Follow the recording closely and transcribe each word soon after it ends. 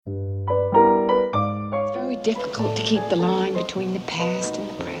difficult to keep the line between the past and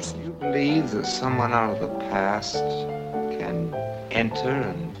the present. Do you believe that someone out of the past can enter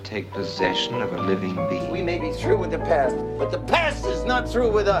and take possession of a living being? We may be through with the past, but the past is not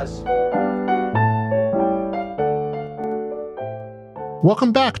through with us.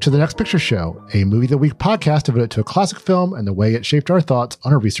 Welcome back to The Next Picture Show, a Movie of the Week podcast devoted to a classic film and the way it shaped our thoughts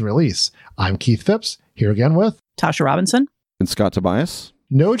on a recent release. I'm Keith Phipps, here again with Tasha Robinson and Scott Tobias.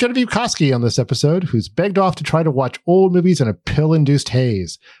 No Genevieve Koski on this episode, who's begged off to try to watch old movies in a pill-induced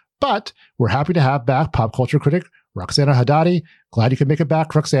haze. But we're happy to have back pop culture critic Roxana Hadadi. Glad you could make it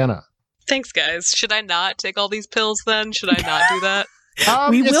back, Roxana. Thanks, guys. Should I not take all these pills then? Should I not do that?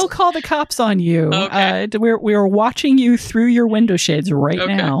 We will call the cops on you. Okay. We're watching you through your window shades right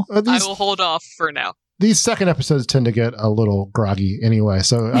now. I will hold off for now. These second episodes tend to get a little groggy anyway,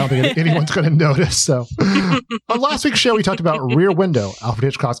 so I don't think anyone's going to notice. So, on last week's show, we talked about Rear Window, Alfred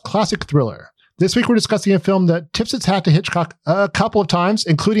Hitchcock's classic thriller. This week, we're discussing a film that tips its hat to Hitchcock a couple of times,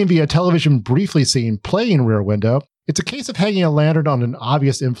 including via television briefly seen playing Rear Window. It's a case of hanging a lantern on an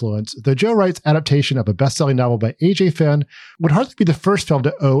obvious influence, though Joe Wright's adaptation of a best-selling novel by A.J. Finn would hardly be the first film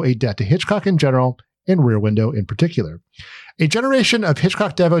to owe a debt to Hitchcock in general and Rear Window in particular. A generation of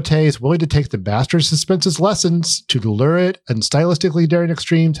Hitchcock devotees willing to take the master of suspense's lessons to lurid and stylistically daring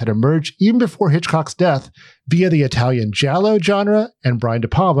extremes had emerged even before Hitchcock's death via the Italian giallo genre and Brian De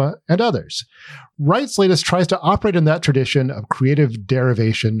Palma and others. Wright's latest tries to operate in that tradition of creative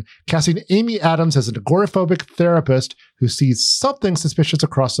derivation, casting Amy Adams as an agoraphobic therapist who sees something suspicious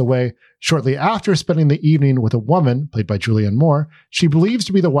across the way shortly after spending the evening with a woman, played by Julianne Moore, she believes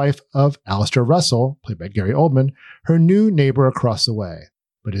to be the wife of Alistair Russell, played by Gary Oldman, her new neighbor across the way.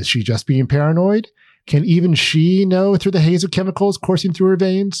 But is she just being paranoid? Can even she know through the haze of chemicals coursing through her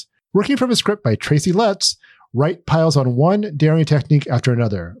veins? Working from a script by Tracy Letts, Wright piles on one daring technique after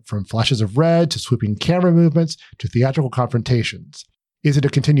another, from flashes of red to swooping camera movements to theatrical confrontations. Is it a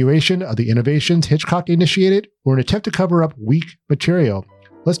continuation of the innovations Hitchcock initiated or an attempt to cover up weak material?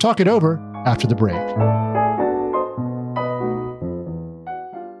 Let's talk it over after the break.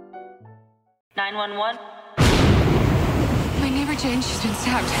 911. My neighbor Jane, she's been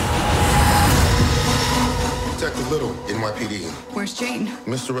stabbed. Detective Little, NYPD. Where's Jane?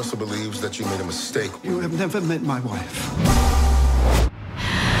 Mr. Russell believes that you made a mistake. You have never met my wife.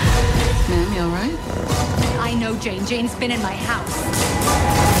 Ma'am, you all right? I know Jane. Jane's been in my house.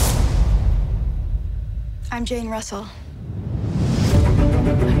 I'm Jane Russell.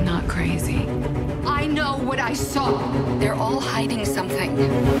 I'm not crazy. I know what I saw. They're all hiding something.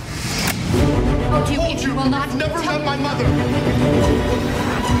 You will not Never met my mother.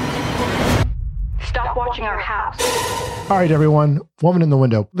 Stop watching our house. All right, everyone. Woman in the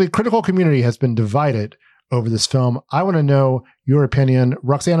Window. The critical community has been divided over this film. I want to know your opinion.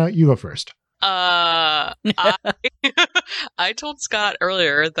 Roxana, you go first. I told Scott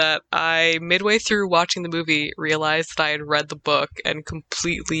earlier that I, midway through watching the movie, realized that I had read the book and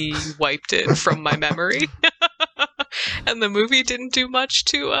completely wiped it from my memory. And the movie didn't do much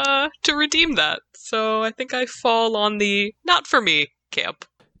to redeem that. So I think I fall on the not for me camp.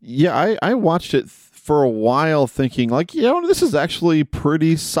 Yeah, I watched it for a while thinking like, this is actually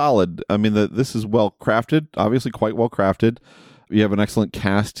pretty solid. I mean, this is well crafted, obviously quite well crafted. You have an excellent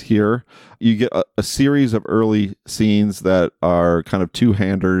cast here. You get a series of early scenes that are kind of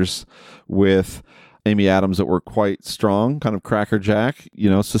two-handers with Amy Adams that were quite strong, kind of crackerjack,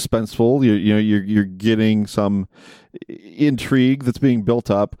 suspenseful. You're getting some intrigue that's being built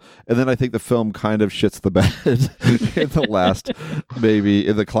up, and then I think the film kind of shits the bed in the last, maybe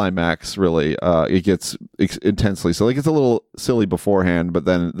in the climax. Really, it gets intensely silly. It's a little silly beforehand, but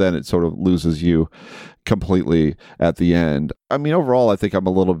then it sort of loses you completely at the end. I mean, overall, I think I'm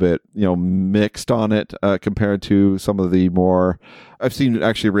a little bit, mixed on it compared to some of the more. I've seen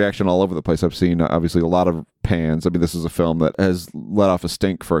actually reaction all over the place. I've seen obviously a lot of pans. I mean, this is a film that has let off a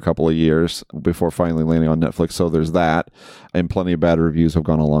stink for a couple of years before finally landing on Netflix. So there's that, and plenty of bad reviews have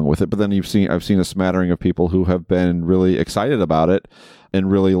gone along with it. But then I've seen a smattering of people who have been really excited about it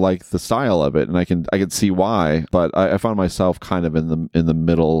and really like the style of it, and I can see why. But I found myself kind of in the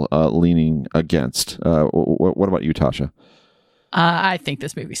middle, leaning against. What about you, Tasha? I think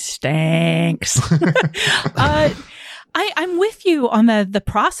this movie stinks. I'm with you on the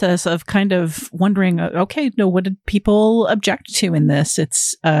process of kind of wondering, what did people object to in this?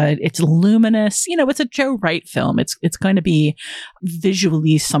 It's luminous, it's a Joe Wright film. It's going to be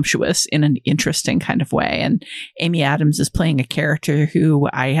visually sumptuous in an interesting kind of way. And Amy Adams is playing a character who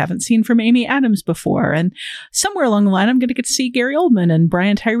I haven't seen from Amy Adams before. And somewhere along the line, I'm going to get to see Gary Oldman and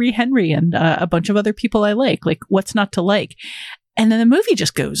Brian Tyree Henry and a bunch of other people I like. Like, what's not to like? And then the movie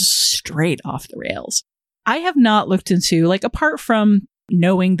just goes straight off the rails. I have not looked into, like, apart from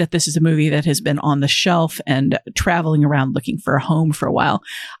knowing that this is a movie that has been on the shelf and traveling around looking for a home for a while,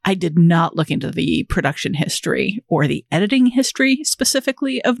 I did not look into the production history or the editing history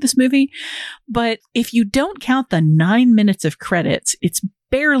specifically of this movie. But if you don't count the 9 minutes of credits, it's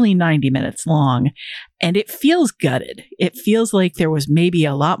barely 90 minutes long, and it feels gutted. It feels like there was maybe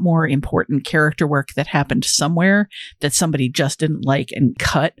a lot more important character work that happened somewhere that somebody just didn't like and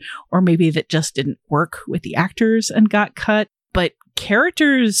cut, or maybe that just didn't work with the actors and got cut. But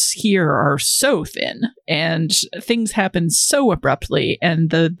characters here are so thin, and things happen so abruptly, and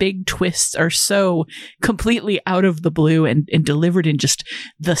the big twists are so completely out of the blue and delivered in just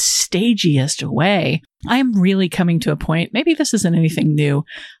the stagiest way. I'm really coming to a point, maybe this isn't anything new.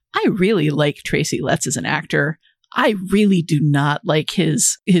 I really like Tracy Letts as an actor. I really do not like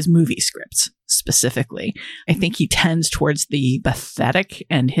his movie scripts specifically. I think he tends towards the pathetic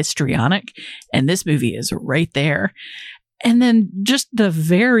and histrionic, and this movie is right there. And then just the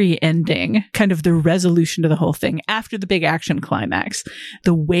very ending, kind of the resolution to the whole thing after the big action climax,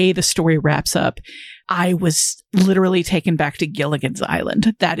 the way the story wraps up, I was literally taken back to Gilligan's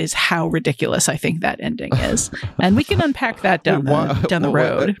Island. That is how ridiculous I think that ending is. And we can unpack that down the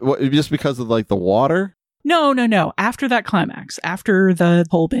road. Just because of like the water? No. After that climax, after the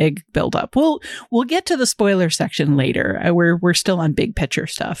whole big build-up, we'll get to the spoiler section later. We're still on big picture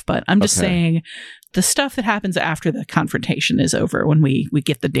stuff, but I'm just saying the stuff that happens after the confrontation is over, when we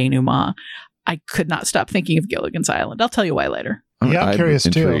get the denouement, I could not stop thinking of Gilligan's Island. I'll tell you why later. Yeah, I'm curious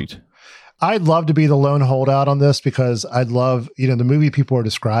too. I'd love to be the lone holdout on this, because I'd love, the movie people are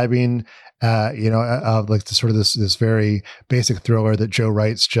describing, like the sort of this very basic thriller that Joe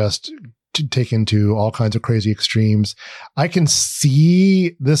Wright's just taken to all kinds of crazy extremes. I can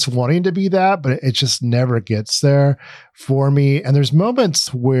see this wanting to be that, but it just never gets there for me. And there's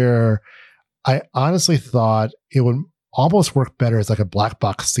moments where I honestly thought it would almost work better as like a black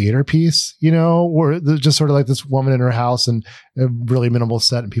box theater piece, where there's just sort of like this woman in her house and a really minimal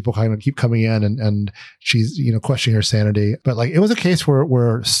set, and people kind of keep coming in and she's, questioning her sanity. But like, it was a case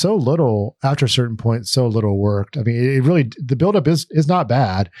where so little, after a certain point, so little worked. I mean, it really, the buildup is not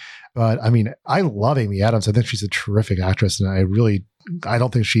bad, but I mean, I love Amy Adams. I think she's a terrific actress, and I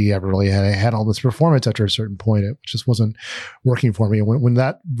don't think she ever really had all this performance after a certain point. It just wasn't working for me. When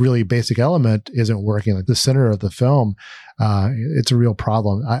that really basic element isn't working, like the center of the film, it's a real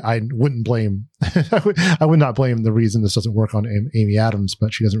problem. I wouldn't blame, I would not blame the reason this doesn't work on Amy Adams,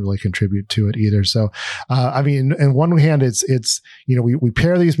 but she doesn't really contribute to it either. So, I mean, on one hand, it's we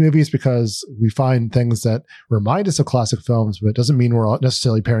pair these movies because we find things that remind us of classic films, but it doesn't mean we're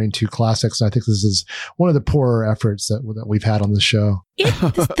necessarily pairing two classics. And I think this is one of the poorer efforts that we've had on the show.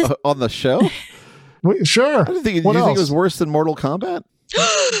 On the show? Sure. Do you think it was worse than Mortal Kombat?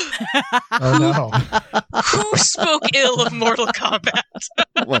 Oh no! Who spoke ill of Mortal Kombat?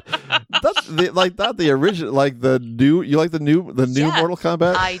 Not the original, like the new. You like the new Mortal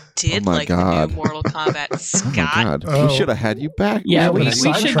Kombat? I did the new Mortal Kombat. Scott, we should have had you back. Yeah,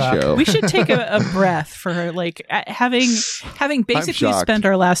 we should take a breath for like having basically spent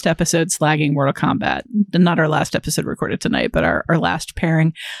our last episode slagging Mortal Kombat. Not our last episode recorded tonight, but our last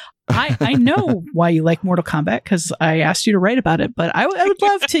pairing. I know why you like Mortal Kombat, because I asked you to write about it, but I would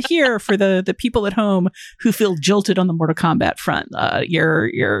love to hear for the people at home who feel jilted on the Mortal Kombat front,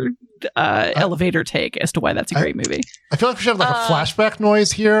 your elevator take as to why that's a great movie. I feel like we should have like a flashback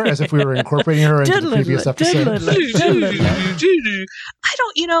noise here, as if we were incorporating her into the previous episode. I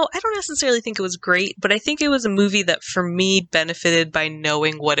don't necessarily think it was great, but I think it was a movie that for me benefited by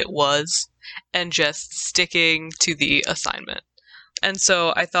knowing what it was and just sticking to the assignment. And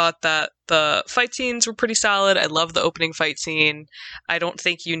so I thought that the fight scenes were pretty solid. I love the opening fight scene. I don't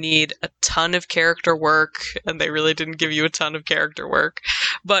think you need a ton of character work, and they really didn't give you a ton of character work.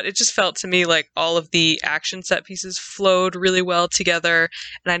 But it just felt to me like all of the action set pieces flowed really well together.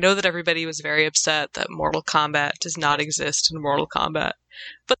 And I know that everybody was very upset that Mortal Kombat does not exist in Mortal Kombat.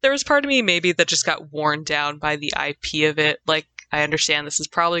 But there was part of me maybe that just got worn down by the IP of it. Like, I understand this is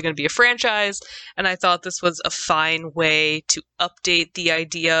probably going to be a franchise, and I thought this was a fine way to update the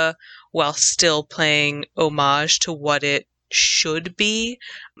idea while still paying homage to what it should be.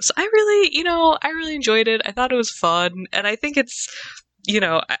 So I really enjoyed it. I thought it was fun, and I think it's,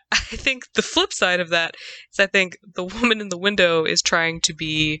 I think the flip side of that is I think the woman in the window is trying to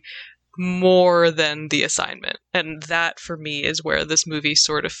be more than the assignment. And that, for me, is where this movie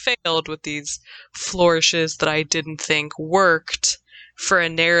sort of failed, with these flourishes that I didn't think worked for a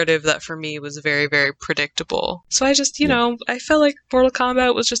narrative that, for me, was very, very predictable. So I just, I felt like Mortal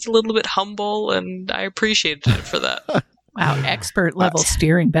Kombat was just a little bit humble, and I appreciated it for that. Wow, expert level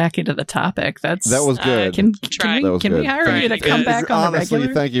steering back into the topic. That was good. Can we hire you to come back on honestly, the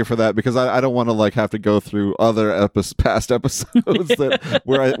regular? Thank you for that, because I don't want to like have to go through other past episodes that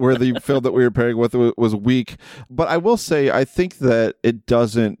where the film that we were pairing with was weak. But I will say, I think that it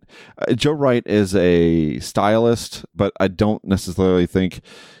doesn't. Joe Wright is a stylist, but I don't necessarily think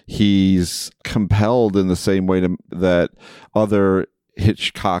he's compelled in the same way that other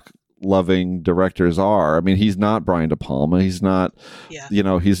Hitchcock loving directors are. I mean, he's not Brian De Palma. He's not,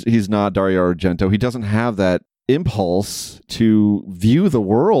 he's not Dario Argento. He doesn't have that impulse to view the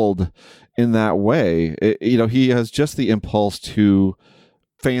world in that way. He has just the impulse to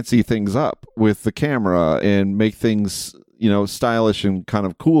fancy things up with the camera and make things, stylish and kind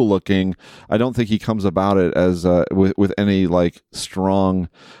of cool looking. I don't think he comes about it as with any like strong,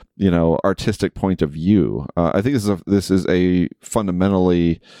 artistic point of view. I think this is a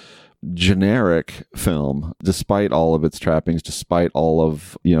fundamentally generic film, despite all of its trappings, despite all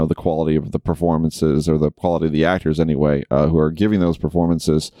of the quality of the performances, or the quality of the actors anyway, who are giving those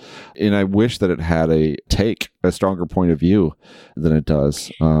performances. And I wish that it had a stronger point of view than it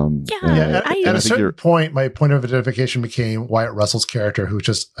does. At a certain point, my point of identification became Wyatt Russell's character, who was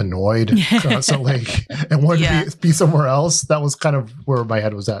just annoyed constantly and wanted to be somewhere else. That was kind of where my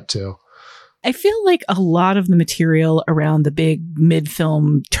head was at too. I feel like a lot of the material around the big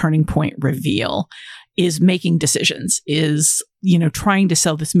mid-film turning point reveal is making decisions, is, trying to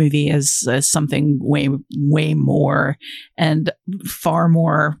sell this movie as something way, way more and far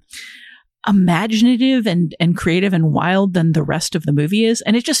more imaginative and creative and wild than the rest of the movie is.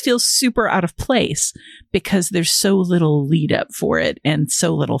 And it just feels super out of place because there's so little lead up for it and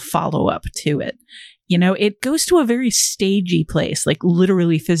so little follow up to it. It goes to a very stagey place, like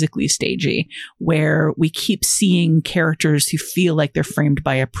literally physically stagey, where we keep seeing characters who feel like they're framed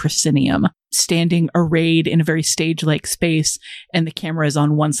by a proscenium, standing arrayed in a very stage-like space, and the camera is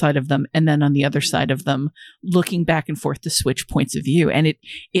on one side of them and then on the other side of them, looking back and forth to switch points of view. And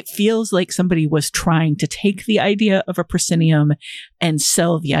it feels like somebody was trying to take the idea of a proscenium and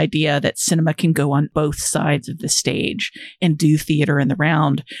sell the idea that cinema can go on both sides of the stage and do theater in the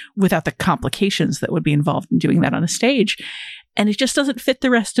round without the complications that would be involved in doing that on a stage. And it just doesn't fit the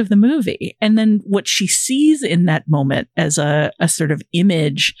rest of the movie. And then what she sees in that moment as a sort of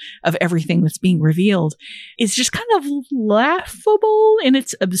image of everything that's being revealed is just kind of laughable in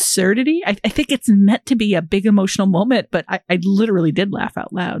its absurdity. I think it's meant to be a big emotional moment, but I literally did laugh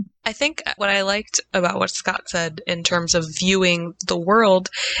out loud. I think what I liked about what Scott said in terms of viewing the world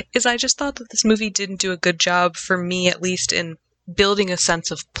is I just thought that this movie didn't do a good job, for me at least, in building a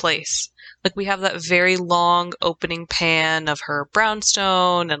sense of place. Like, we have that very long opening pan of her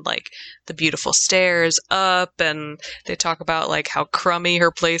brownstone and like the beautiful stairs up, and they talk about like how crummy her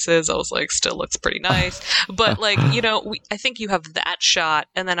place is. I was like, still looks pretty nice. But like, I think you have that shot,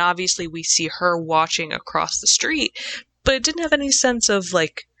 and then obviously we see her watching across the street, but it didn't have any sense of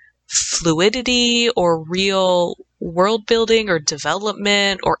like fluidity or real world building or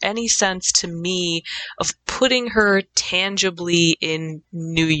development or any sense to me of putting her tangibly in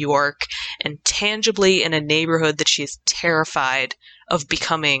New York and tangibly in a neighborhood that she is terrified of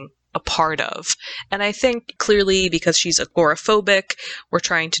becoming a part of. And I think clearly because she's agoraphobic, we're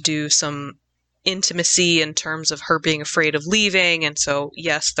trying to do some intimacy in terms of her being afraid of leaving. And so,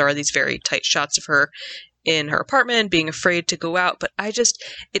 yes, there are these very tight shots of her in her apartment, being afraid to go out. But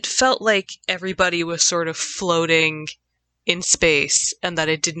it felt like everybody was sort of floating in space and that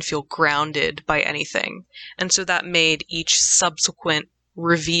it didn't feel grounded by anything. And so that made each subsequent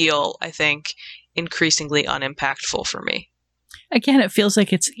reveal, I think, increasingly unimpactful for me. Again, it feels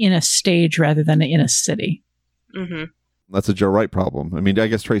like it's in a stage rather than in a city. Mm-hmm. That's a Joe Wright problem. I mean, I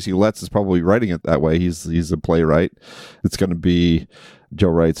guess Tracy Letts is probably writing it that way. He's a playwright. It's going to be Joe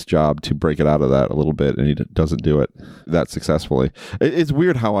Wright's job to break it out of that a little bit, and he doesn't do it that successfully. It's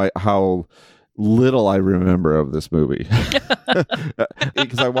weird how little I remember of this movie,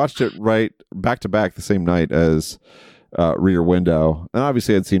 because I watched it right back to back the same night as Rear Window, and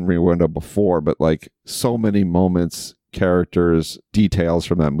obviously I'd seen Rear Window before, but like so many moments, characters, details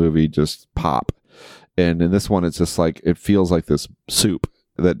from that movie just pop. And in this one, it's just like, it feels like this soup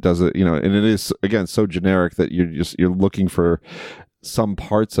that does it, and it is, again, so generic that you're looking for some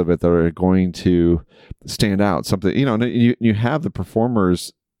parts of it that are going to stand out. Something, and you have the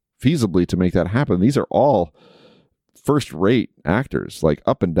performers feasibly to make that happen. These are all first-rate actors, like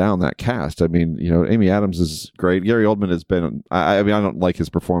up and down that cast. I mean, Amy Adams is great. Gary Oldman has been, I don't like his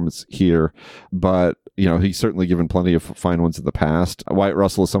performance here, but he's certainly given plenty of fine ones in the past. Wyatt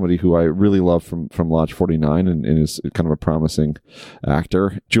Russell is somebody who I really love from Lodge 49 and is kind of a promising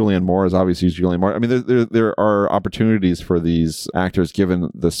actor. Julianne Moore is obviously Julianne Moore. I mean, there are opportunities for these actors, given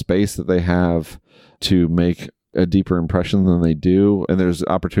the space that they have, to make a deeper impression than they do. And there's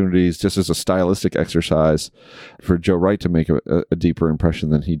opportunities just as a stylistic exercise for Joe Wright to make a deeper impression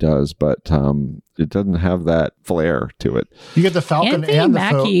than he does. But it doesn't have that flair to it. You get the Falcon Anthony and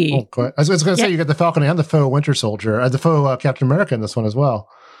Mackie. the faux. I was going to say, you get the Falcon and the faux Winter Soldier, the faux Captain America in this one as well.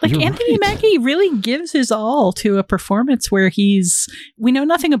 Like, You're Anthony right. Mackie really gives his all to a performance where we know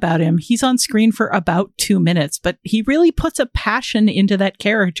nothing about him. He's on screen for about 2 minutes, but he really puts a passion into that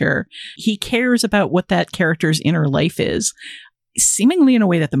character. He cares about what that character's inner life is, seemingly in a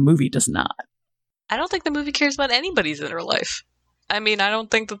way that the movie does not. I don't think the movie cares about anybody's inner life. I mean, I don't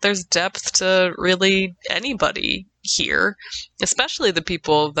think that there's depth to really anybody here, especially the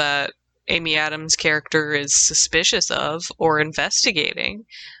people that Amy Adams' character is suspicious of or investigating.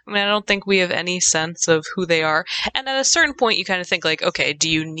 I mean, I don't think we have any sense of who they are. And at a certain point, you kind of think like, okay, do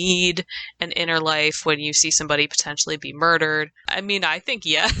you need an inner life when you see somebody potentially be murdered? I mean, I think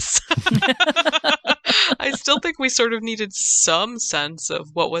yes. I still think we sort of needed some sense of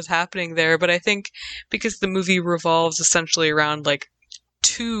what was happening there. But I think because the movie revolves essentially around like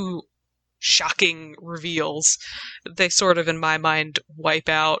 2 shocking reveals, they sort of, in my mind, wipe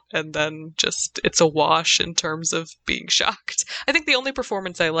out, and then just it's a wash in terms of being shocked. I think the only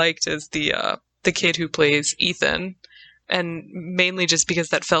performance I liked is the kid who plays Ethan, and mainly just because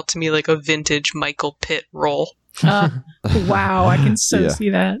that felt to me like a vintage Michael Pitt role. Wow, I can see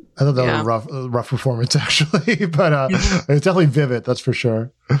that. I thought that was a rough performance, actually, but it's definitely vivid, that's for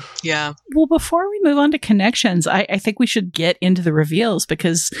sure. Yeah. Well, before we move on to connections, I think we should get into the reveals,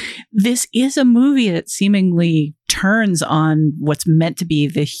 because this is a movie that seemingly turns on what's meant to be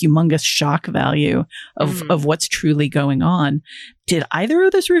the humongous shock value of what's truly going on. Did either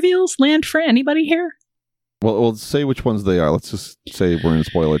of those reveals land for anybody here? Well, we'll say which ones they are. Let's just say we're in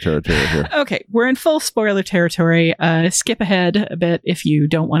spoiler territory here. Okay, we're in full spoiler territory. Skip ahead a bit if you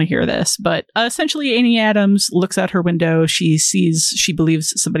don't want to hear this. But essentially, Amy Adams looks out her window. She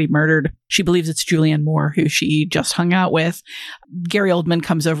believes somebody murdered. She believes it's Julianne Moore, who she just hung out with. Gary Oldman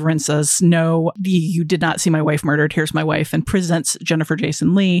comes over and says, "No, you did not see my wife murdered. Here's my wife," and presents Jennifer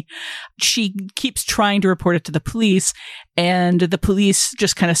Jason Leigh. She keeps trying to report it to the police, and the police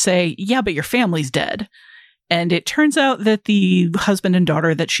just kind of say, "Yeah, but your family's dead." And it turns out that the husband and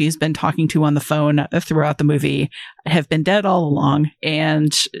daughter that she's been talking to on the phone throughout the movie have been dead all along,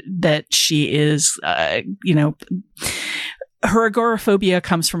 and that she is, her agoraphobia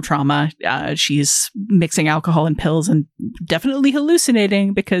comes from trauma. She's mixing alcohol and pills and definitely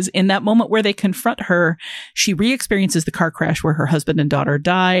hallucinating, because in that moment where they confront her, she re-experiences the car crash where her husband and daughter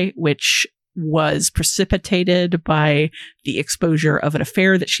die, which was precipitated by the exposure of an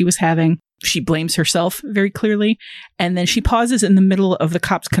affair that she was having. She blames herself very clearly. And then she pauses in the middle of the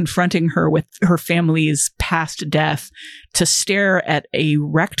cops confronting her with her family's past death to stare at a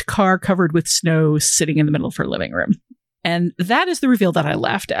wrecked car covered with snow sitting in the middle of her living room. And that is the reveal that I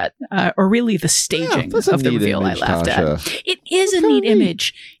laughed at, or really the staging of the reveal I laughed at. It is a neat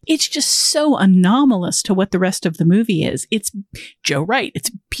image. It's just so anomalous to what the rest of the movie is. It's Joe Wright.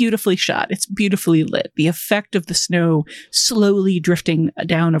 It's beautifully shot. It's beautifully lit. The effect of the snow slowly drifting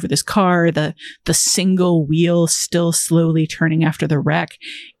down over this car, the single wheel still slowly turning after the wreck.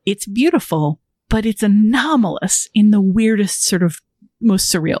 It's beautiful, but it's anomalous in the weirdest, sort of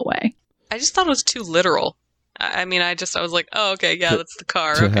most surreal way. I just thought it was too literal. I mean, I was like, oh, okay, yeah, that's the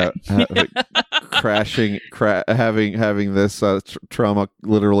car. Crashing, having this trauma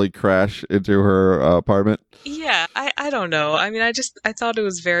literally crash into her apartment. Yeah, I don't know. I mean, I thought it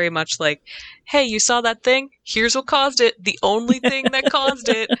was very much like, hey, you saw that thing? Here's what caused it. The only thing that caused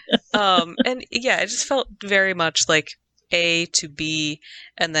it. And yeah, it just felt very much like A to B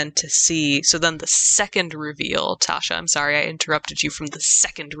and then to C. So then the second reveal, Tasha, I'm sorry I interrupted you from the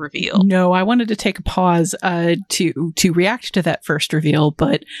second reveal. No, I wanted to take a pause to react to that first reveal,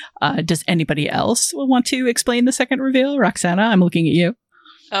 but does anybody else want to explain the second reveal? Roxana, I'm looking at you.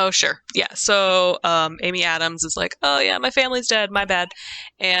 Oh, sure. Yeah. So Amy Adams is like, oh, yeah, my family's dead. My bad.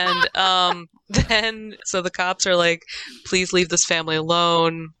 And then so the cops are like, please leave this family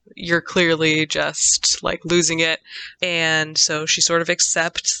alone. You're clearly just like losing it. And so she sort of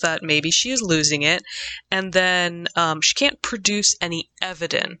accepts that maybe she is losing it. And then she can't produce any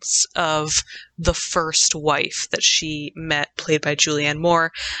evidence of the first wife that she met, played by Julianne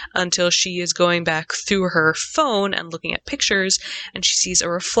Moore, until she is going back through her phone and looking at pictures, and she sees a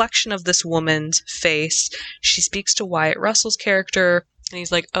reflection of this woman's face. She speaks to Wyatt Russell's character, And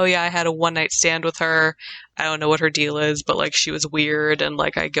he's like, oh yeah, I had a one night stand with her. I don't know what her deal is, but like she was weird and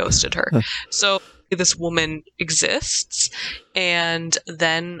like I ghosted her. So this woman exists. And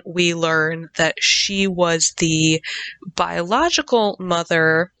then we learn that she was the biological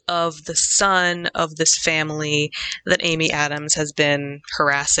mother of the son of this family that Amy Adams has been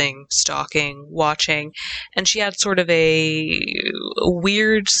harassing, stalking, watching. And she had sort of a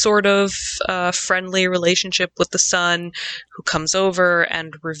weird sort of friendly relationship with the son, who comes over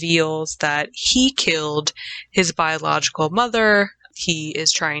and reveals that he killed his biological mother. He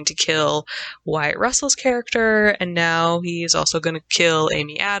is trying to kill Wyatt Russell's character, and now he is also going to kill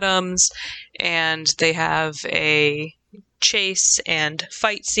Amy Adams. And they have a chase and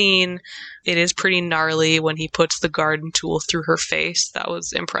fight scene. It is pretty gnarly when he puts the garden tool through her face. That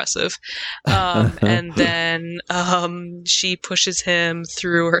was impressive. And then she pushes him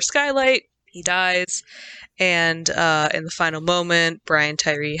through her skylight. He dies. And in the final moment, Brian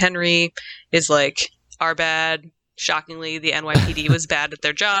Tyree Henry is like, our bad. Shockingly, the NYPD was bad at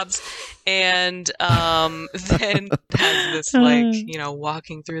their jobs. And then has this, like, you know,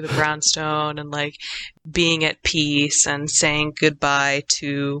 walking through the brownstone and, like, being at peace and saying goodbye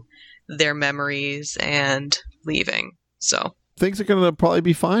to their memories and leaving. So things are going to probably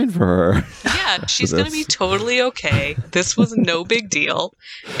be fine for her. Yeah, she's going to be totally okay. This was no big deal.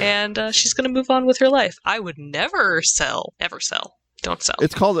 And she's going to move on with her life. I would never sell. Don't sell.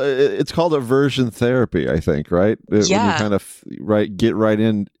 It's called aversion therapy, I think, right? Yeah. When you kind of get right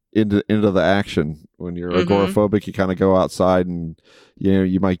into the action. When you're agoraphobic, you kind of go outside and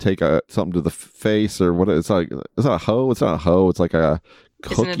you might take something to the face or what it's like. Is that a hoe? It's not a hoe. It's like a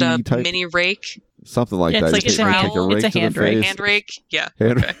cookie. Isn't it a type? mini rake? Something like that. It's like it's a hand rake. Hand rake. Yeah.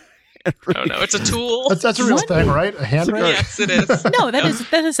 Okay. Oh no, it's a tool. That's a real thing, right? A hand rake? Yes, it is. No,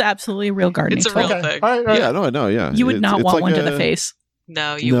 that is absolutely a real gardening It's a tool. real thing. All right. Yeah, no, yeah. You would not It's want like one to the face.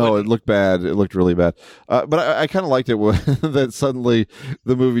 No, you wouldn't. it looked bad. It looked really bad. But I kind of liked it that suddenly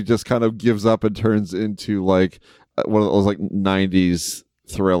the movie just kind of gives up and turns into like one of those like 90s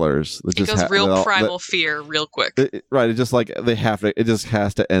thrillers. It goes real primal fear real quick. Right. It just like it just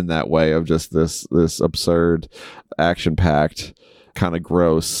has to end that way of just this absurd, action-packed, kind of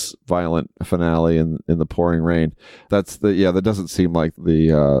gross, violent finale in the pouring rain. That doesn't seem like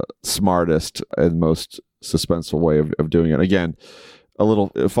the smartest and most suspenseful way of doing it. Again, a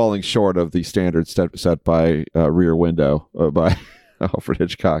little falling short of the standards set by Rear Window by Alfred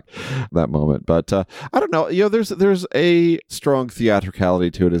Hitchcock that moment. But I don't know. There's a strong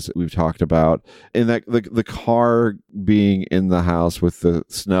theatricality to it, as we've talked about. In that the car being in the house with the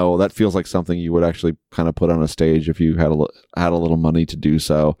snow, that feels like something you would actually kind of put on a stage if you had a little money to do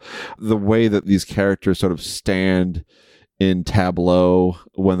so. The way that these characters sort of stand in tableau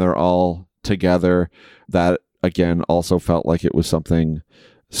when they're all together, that again also felt like it was something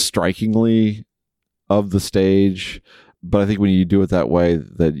strikingly of the stage. But I think when you do it that way,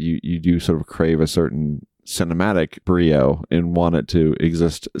 that you do sort of crave a certain cinematic brio and want it to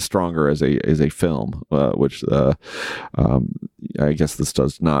exist stronger as a film, which I guess this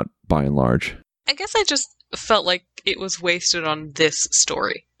does not by and large. I guess I just felt like it was wasted on this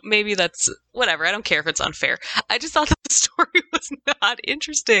story. Maybe that's whatever. I don't care if it's unfair. I just thought that the story was not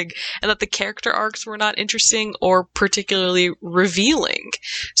interesting and that the character arcs were not interesting or particularly revealing.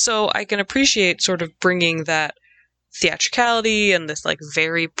 So I can appreciate sort of bringing that theatricality and this like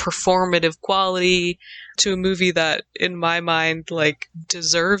very performative quality to a movie that in my mind like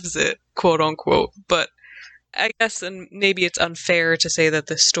deserves it, quote unquote. But I guess, and maybe it's unfair to say that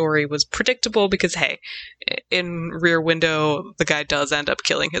the story was predictable because, hey, in Rear Window, the guy does end up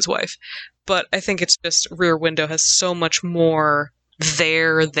killing his wife. But I think it's just Rear Window has so much more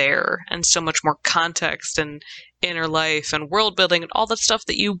there, and so much more context and inner life and world building and all that stuff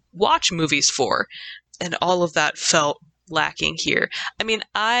that you watch movies for. And all of that felt lacking here. I mean,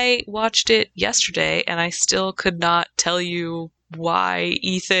 I watched it yesterday and I still could not tell you why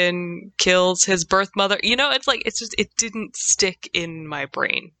Ethan kills his birth mother. It's like, it didn't stick in my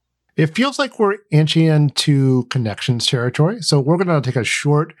brain. It feels like we're inching into connections territory. So we're going to take a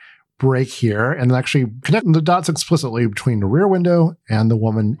short break here and actually connect the dots explicitly between the Rear Window and the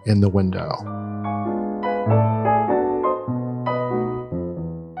woman in the window.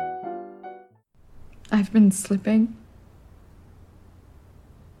 I've been slipping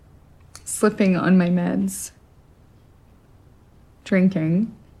on my meds,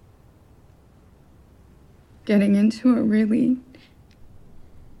 drinking, getting into a really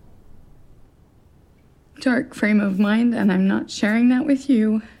dark frame of mind, and I'm not sharing that with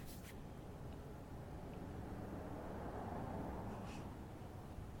you.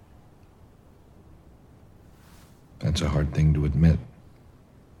 That's a hard thing to admit.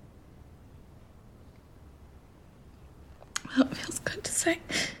 Well, it feels good to say.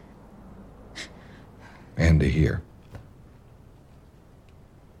 And to hear.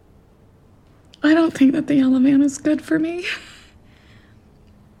 I don't think that the Elevan is good for me.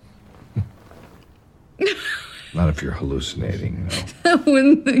 Not if you're hallucinating, no. I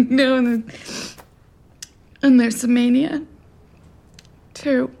wouldn't think, no. And there's some mania,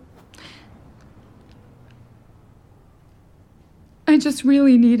 too. I just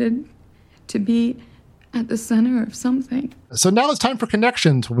really needed to be at the center of something. So now it's time for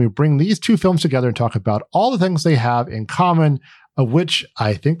connections, when we bring these two films together and talk about all the things they have in common, of which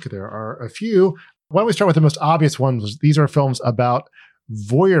I think there are a few. Why don't we start with the most obvious ones? These are films about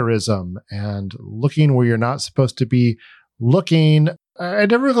voyeurism and looking where you're not supposed to be looking. I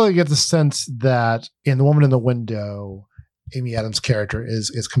never really get the sense that in The Woman in the Window, Amy Adams' character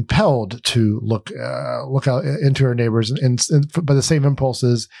is compelled to look out into her neighbors and by the same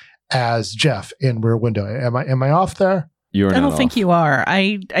impulses as Jeff in Rear Window. Am I off there? You're I don't think you are.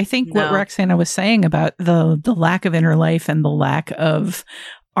 I think what Roxana was saying about the lack of inner life and the lack of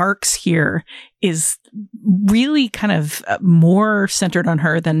arcs here is really kind of more centered on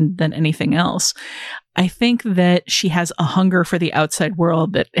her than anything else. I think that she has a hunger for the outside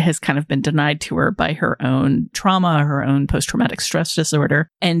world that has kind of been denied to her by her own trauma, her own post-traumatic stress disorder.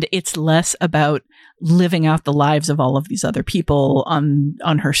 And it's less about living out the lives of all of these other people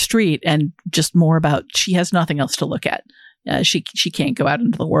on her street and just more about she has nothing else to look at. She can't go out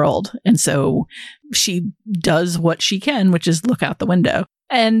into the world. And so she does what she can, which is look out the window.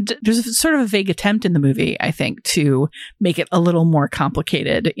 And there's sort of a vague attempt in the movie, I think, to make it a little more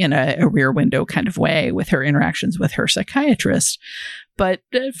complicated in a Rear Window kind of way with her interactions with her psychiatrist. But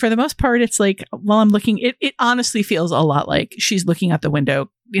for the most part, it's like, while I'm looking, it honestly feels a lot like she's looking out the window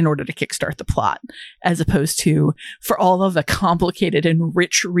in order to kickstart the plot, as opposed to for all of the complicated and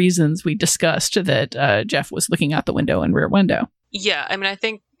rich reasons we discussed that Jeff was looking out the window in Rear Window. Yeah, I mean, I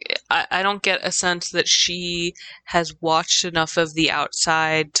think I don't get a sense that she has watched enough of the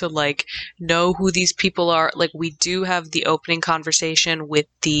outside to, like, know who these people are. Like, we do have the opening conversation with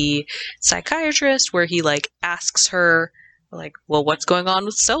the psychiatrist where he, like, asks her, like, well, what's going on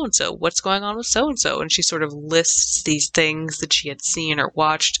with so-and-so? What's going on with so-and-so? And she sort of lists these things that she had seen or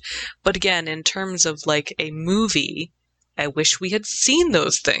watched. But again, in terms of, like, a movie, I wish we had seen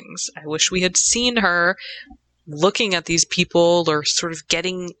those things. I wish we had seen her looking at these people or sort of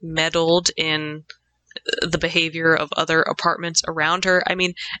getting meddled in the behavior of other apartments around her. I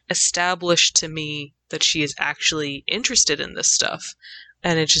mean, establish to me that she is actually interested in this stuff.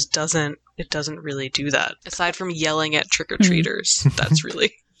 And it just doesn't really do that. Aside from yelling at trick-or-treaters, that's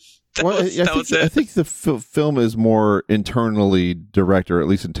really... I think the film is more internally directed, or at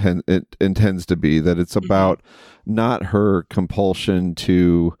least it intends to be, that it's about not her compulsion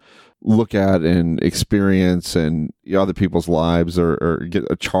to look at and experience and other people's lives or get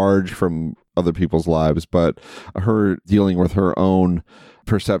a charge from other people's lives, but her dealing with her own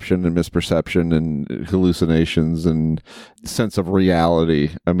perception and misperception and hallucinations and sense of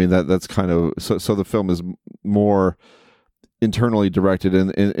reality. I mean, that's kind of so the film is more internally directed,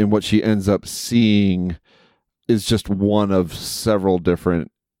 and what she ends up seeing is just one of several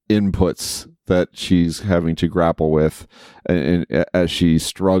different inputs that she's having to grapple with and as she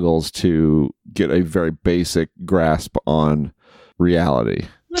struggles to get a very basic grasp on reality.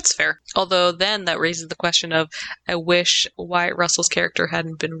 That's fair. Although then that raises the question of, I wish Wyatt Russell's character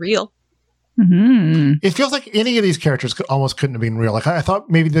hadn't been real. Mm-hmm. It feels like any of these characters almost couldn't have been real. Like I thought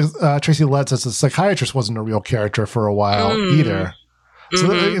maybe Tracy Letts as a psychiatrist wasn't a real character for a while either. So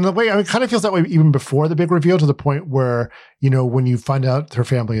in the way, I mean, it kind of feels that way even before the big reveal, to the point where, you know, when you find out her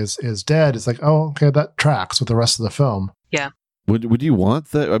family is dead, it's like, oh, okay, that tracks with the rest of the film. Yeah. Would you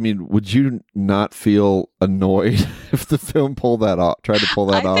want that? I mean, would you not feel annoyed if the film tried to pull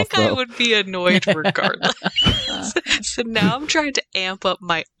that off? I think I would be annoyed regardless. So now I'm trying to amp up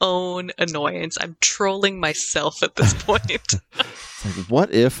my own annoyance. I'm trolling myself at this point. Like,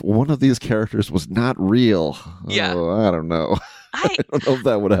 what if one of these characters was not real? Yeah. Oh, I don't know. I don't know if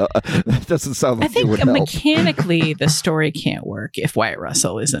that would help. That doesn't sound like it would help. I think mechanically the story can't work if Wyatt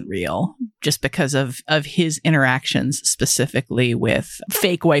Russell isn't real, just because of his interactions specifically with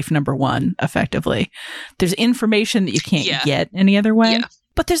fake wife number one, effectively. There's information that you can't get any other way. Yeah.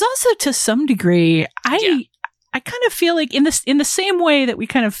 But there's also, to some degree, I kind of feel like in the same way that we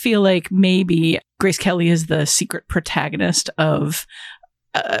kind of feel like maybe Grace Kelly is the secret protagonist of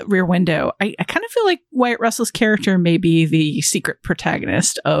Rear Window, I kind of feel like Wyatt Russell's character may be the secret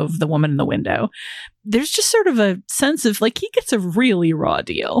protagonist of The Woman in the Window. There's just sort of a sense of like he gets a really raw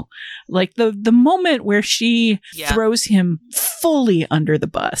deal. Like the moment where she throws him fully under the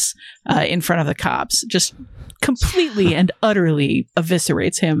bus in front of the cops, just completely and utterly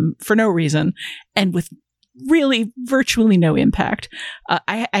eviscerates him for no reason and with really virtually no impact.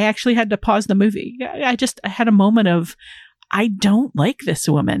 I actually had to pause the movie. I had a moment of, I don't like this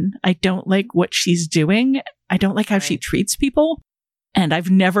woman. I don't like what she's doing. I don't like how she treats people. And I've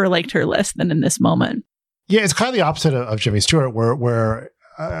never liked her less than in this moment. Yeah, it's kind of the opposite of Jimmy Stewart, where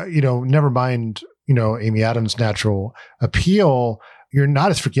never mind, Amy Adams' natural appeal, you're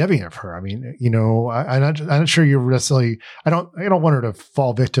not as forgiving of her. I mean, I'm not sure you're necessarily. I don't want her to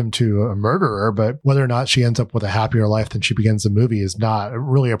fall victim to a murderer, but whether or not she ends up with a happier life than she begins the movie is not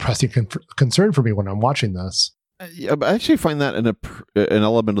really a pressing concern for me when I'm watching this. I actually find that an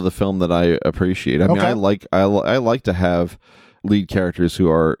element of the film that I appreciate. I mean, I like to have lead characters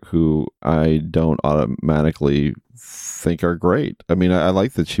who I don't automatically think are great. I mean, I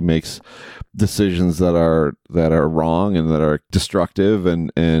like that she makes decisions that are wrong and that are destructive,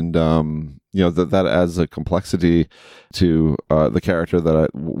 and that adds a complexity to the character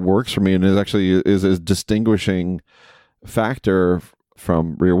that works for me, and is a distinguishing factor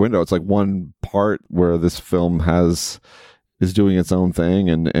from Rear Window. It's like one part where this film is doing its own thing,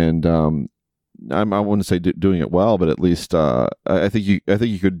 and I wouldn't say doing it well, but at least I think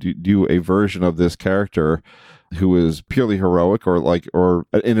you could do a version of this character who is purely heroic or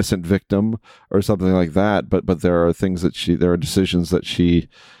an innocent victim or something like that. But there are decisions that she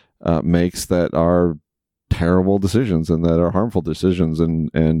makes that are terrible decisions and that are harmful decisions,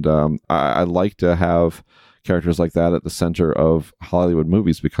 and I like to have characters like that at the center of Hollywood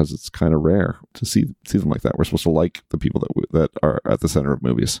movies because it's kind of rare to see them like that. We're supposed to like the people that are at the center of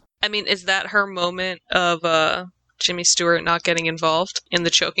movies. I mean, is that her moment of Jimmy Stewart not getting involved in the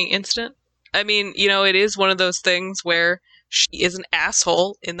choking incident? I mean, it is one of those things where she is an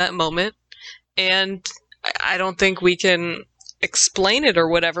asshole in that moment, and I don't think we can explain it or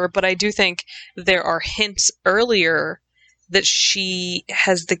whatever, but I do think there are hints earlier that she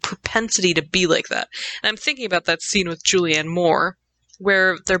has the propensity to be like that. And I'm thinking about that scene with Julianne Moore,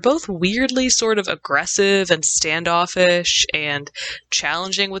 where they're both weirdly sort of aggressive and standoffish and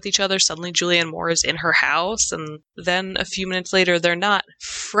challenging with each other. Suddenly Julianne Moore is in her house, and then a few minutes later they're not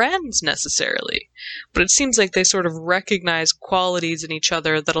friends necessarily. But it seems like they sort of recognize qualities in each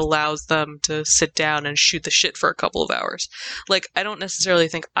other that allows them to sit down and shoot the shit for a couple of hours. Like, I don't necessarily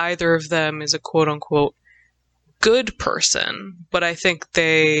think either of them is a quote-unquote good person, but I think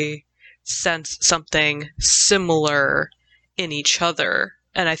they sense something similar in each other,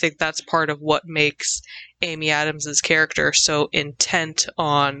 and I think that's part of what makes Amy Adams's character so intent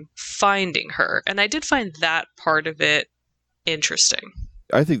on finding her. And I did find that part of it interesting.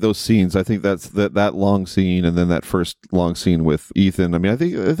 I think those scenes, that's that long scene and then that first long scene with Ethan. I mean, I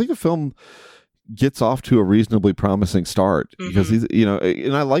think the film gets off to a reasonably promising start because he's,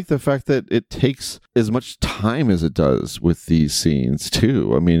 and I like the fact that it takes as much time as it does with these scenes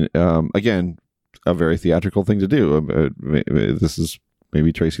too. I mean, again, a very theatrical thing to do. This is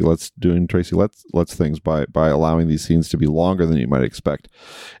maybe Tracy Letts doing Tracy Letts things by allowing these scenes to be longer than you might expect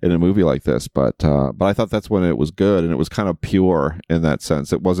in a movie like this. But I thought that's when it was good, and it was kind of pure in that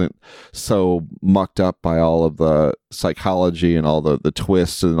sense. It wasn't so mucked up by all of the psychology and all the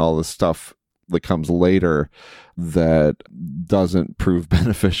twists and all the stuff that comes later that doesn't prove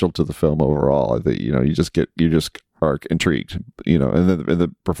beneficial to the film overall. I think you just are intrigued, and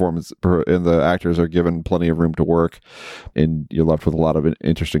the performance and the actors are given plenty of room to work, and you're left with a lot of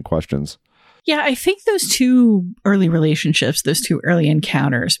interesting questions. Yeah, I think those two early relationships, those two early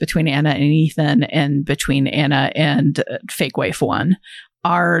encounters between Anna and Ethan and between Anna and Fake Wife 1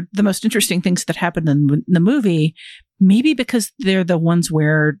 are the most interesting things that happen in the movie, maybe because they're the ones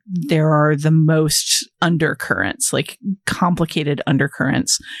where there are the most undercurrents, like complicated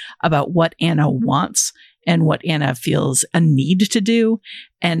undercurrents about what Anna wants and what Anna feels a need to do,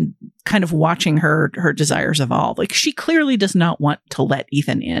 and kind of watching her desires evolve. Like, she clearly does not want to let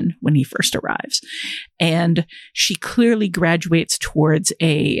Ethan in when he first arrives. And she clearly graduates towards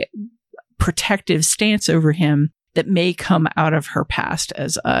a protective stance over him that may come out of her past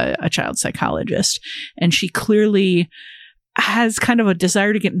as a child psychologist. And she clearly has kind of a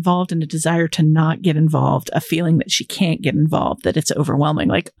desire to get involved and a desire to not get involved, a feeling that she can't get involved, that it's overwhelming.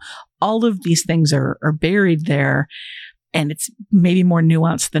 Like, all of these things are buried there, and it's maybe more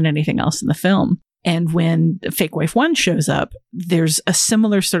nuanced than anything else in the film. And when Fake Wife 1 shows up, there's a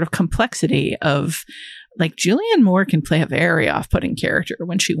similar sort of complexity of like Julianne Moore can play a very off-putting character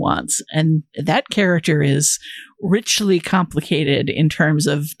when she wants. And that character is richly complicated in terms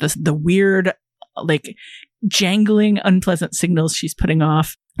of the weird, like jangling, unpleasant signals she's putting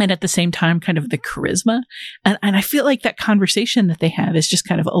off. And at the same time, kind of the charisma. And I feel like that conversation that they have is just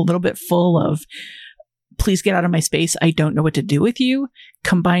kind of a little bit full of, please get out of my space. I don't know what to do with you,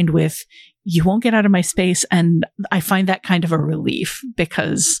 combined with, you won't get out of my space. And I find that kind of a relief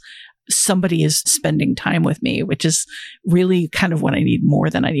because somebody is spending time with me, which is really kind of what I need more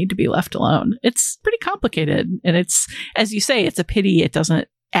than I need to be left alone. It's pretty complicated. And it's, as you say, it's a pity it doesn't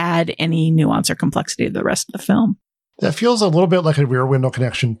add any nuance or complexity to the rest of the film. That feels a little bit like a Rear Window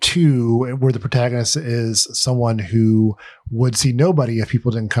connection too, where the protagonist is someone who would see nobody if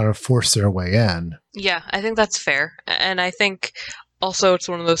people didn't kind of force their way in. Yeah, I think that's fair. And I think also it's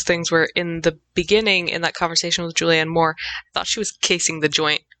one of those things where in the beginning, in that conversation with Julianne Moore, I thought she was casing the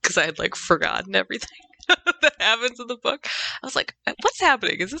joint because I had like forgotten everything that happens in the book. I was like, what's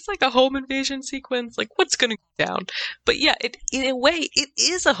happening? Is this like a home invasion sequence? Like, what's going to go down? But yeah, in a way, it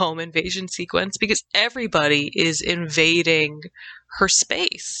is a home invasion sequence because everybody is invading her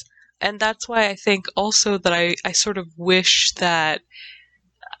space. And that's why I think also that I sort of wish that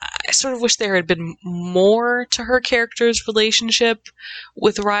there had been more to her character's relationship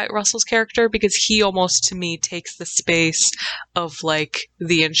with Wyatt Russell's character, because he almost, to me, takes the space of, like,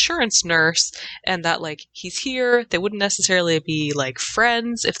 the insurance nurse, and that, like, he's here. They wouldn't necessarily be, like,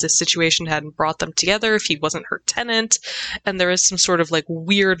 friends if this situation hadn't brought them together, if he wasn't her tenant, and there is some sort of, like,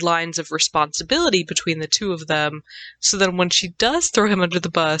 weird lines of responsibility between the two of them, so then when she does throw him under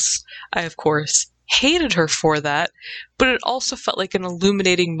the bus, I, of course, hated her for that, but it also felt like an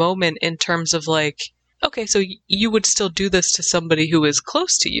illuminating moment in terms of like, okay, so you would still do this to somebody who is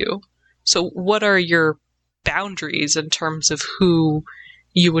close to you. So what are your boundaries in terms of who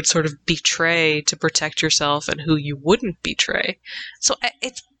you would sort of betray to protect yourself and who you wouldn't betray? So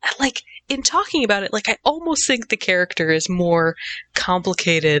it's like, in talking about it, like I almost think the character is more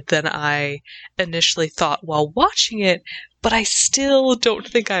complicated than I initially thought while watching it, but I still don't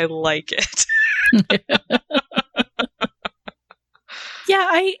think I like it. Yeah,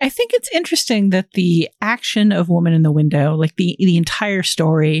 I think it's interesting that the action of Woman in the Window, like the entire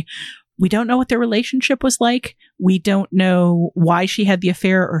story, we don't know what their relationship was like. We don't know why she had the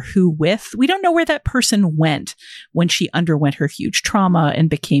affair or who with. We don't know where that person went when she underwent her huge trauma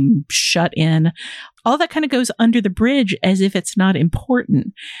and became shut in. All that kind of goes under the bridge as if it's not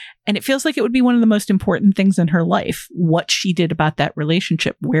important. And it feels like it would be one of the most important things in her life, what she did about that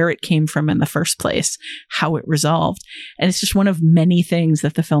relationship, where it came from in the first place, how it resolved. And it's just one of many things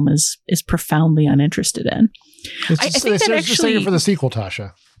that the film is profoundly uninterested in. I think that actually, just saying for the sequel,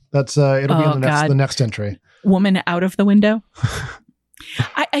 Tasha. That's it'll be in the next entry. Woman out of the window.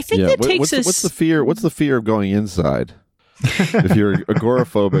 I think that takes us. What's the fear? What's the fear of going inside? If you're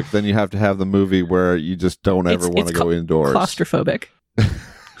agoraphobic, then you have to have the movie where you just don't ever want to go indoors. Claustrophobic.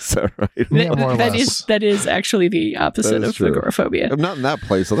 Is that right? Yeah, more or less. That is actually the opposite of agoraphobia. I'm not in that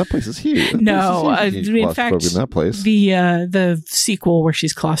place. So that place is huge. No, in fact, in that place. The sequel where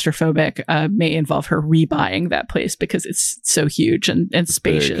she's claustrophobic may involve her rebuying that place because it's so huge and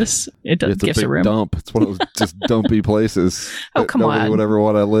spacious. It gives a room. Dump. It's one of those just dumpy places. Oh, come on! Nobody would ever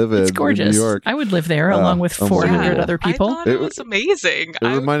want to live in. It's gorgeous. In New York. I would live there along with 400 other people. I thought it was amazing. It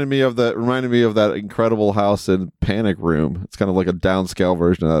reminded me of that incredible house in Panic Room. It's kind of like a downscale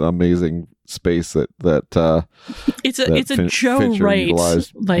version of that amazing space that it's a Joe Fincher Wright,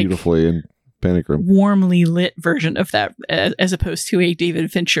 utilized like, beautifully in Panic Room. Warmly lit version of that, as opposed to a David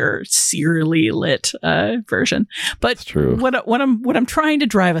Fincher serially lit version. But that's true. What I'm trying to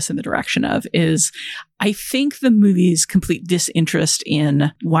drive us in the direction of is, I think the movie's complete disinterest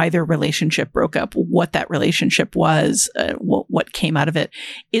in why their relationship broke up, what that relationship was, what came out of it,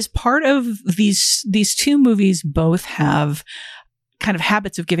 is part of these two movies. Both have kind of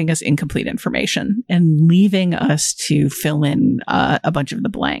habits of giving us incomplete information and leaving us to fill in a bunch of the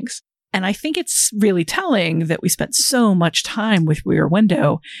blanks. And I think it's really telling that we spent so much time with Rear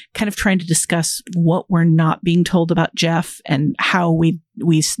Window kind of trying to discuss what we're not being told about Jeff and how we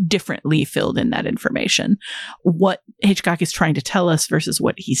differently filled in that information, what Hitchcock is trying to tell us versus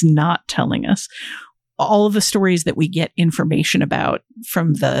what he's not telling us. all of the stories that we get information about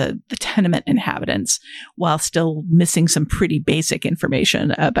from the tenement inhabitants, while still missing some pretty basic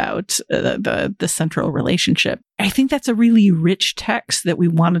information about the central relationship. I think that's a really rich text that we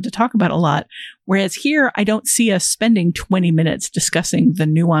wanted to talk about a lot. Whereas here, I don't see us spending 20 minutes discussing the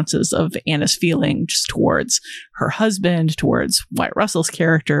nuances of Anna's feelings towards her husband, towards Wyatt Russell's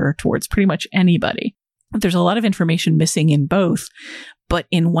character, towards pretty much anybody. There's a lot of information missing in both, but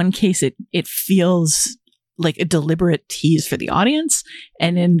in one case, it feels like a deliberate tease for the audience.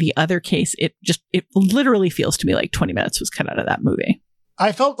 And in the other case, it literally feels to me like 20 minutes was cut out of that movie.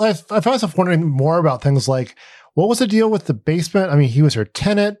 I found myself wondering more about things like, what was the deal with the basement? I mean, he was her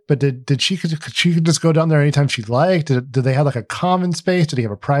tenant, but could she just go down there anytime she liked? Did they have like a common space? Did he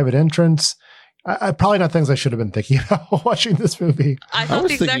have a private entrance? I probably not things I should have been thinking about watching this movie. I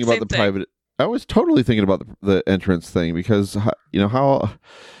was thinking about the private. I was totally thinking about the entrance thing because how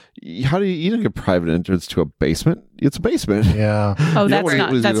do you get a private entrance to a basement? It's a basement. Yeah. Oh, that's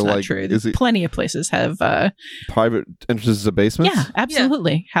not true. Plenty of places have private entrances to basements. Yeah,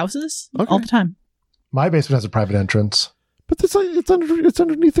 absolutely. Yeah. Houses all the time. My basement has a private entrance. But it's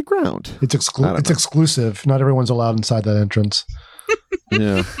underneath the ground. It's exclusive. Not everyone's allowed inside that entrance.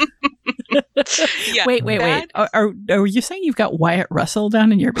 Yeah. Yeah. Wait. Are you saying you've got Wyatt Russell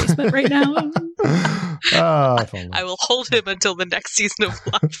down in your basement right now? I will hold him until the next season of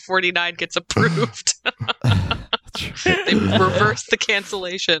Lot 49 gets approved. They reverse the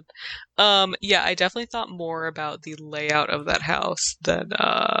cancellation. I definitely thought more about the layout of that house than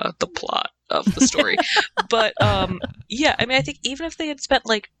the plot of the story. But I mean, I think even if they had spent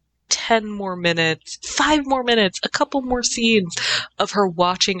like 10 more minutes, 5 more minutes, a couple more scenes of her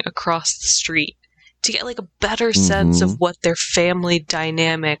watching across the street to get like a better sense of what their family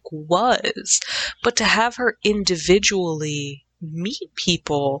dynamic was. But to have her individually meet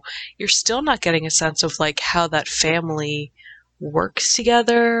people, you're still not getting a sense of like how that family works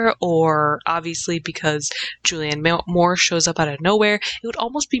together, or obviously because Julianne Moore shows up out of nowhere, it would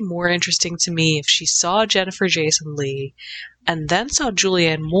almost be more interesting to me if she saw Jennifer Jason Leigh and then saw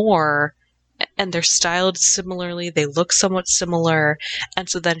Julianne Moore, and they're styled similarly, they look somewhat similar, and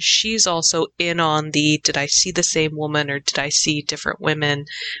so then she's also in on did I see the same woman or did I see different women?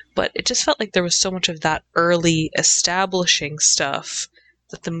 But it just felt like there was so much of that early establishing stuff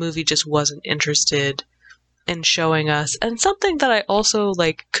that the movie just wasn't interested in showing us. And something that I also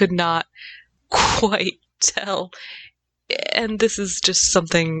could not quite tell, and this is just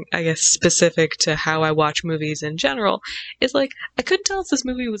something I guess specific to how I watch movies in general, is I couldn't tell if this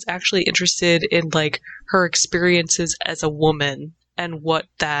movie was actually interested in her experiences as a woman and what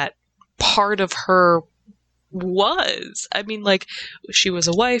that part of her was. I mean, she was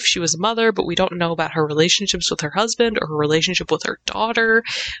a wife, she was a mother, but we don't know about her relationships with her husband or her relationship with her daughter.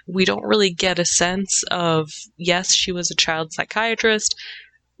 We don't really get a sense of, yes, she was a child psychiatrist.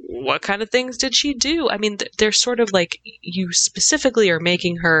 What kind of things did she do? I mean, they're sort of you specifically are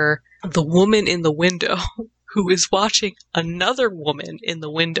making her the woman in the window who is watching another woman in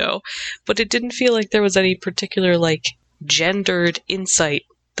the window, but it didn't feel like there was any particular gendered insight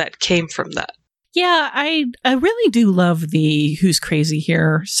that came from that. Yeah, I really do love the Who's Crazy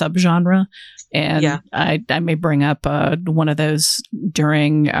Here subgenre. And I may bring up one of those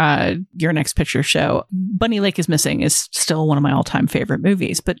during your next picture show. Bunny Lake is Missing is still one of my all-time favorite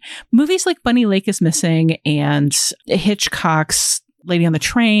movies. But movies like Bunny Lake is Missing and Hitchcock's Lady on the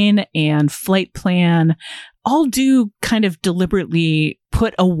Train and Flight Plan all do kind of deliberately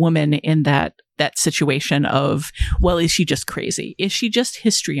put a woman in that situation of, well, is she just crazy? Is she just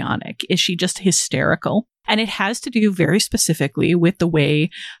histrionic? Is she just hysterical? And it has to do very specifically with the way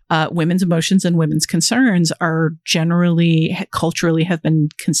women's emotions and women's concerns are generally, culturally have been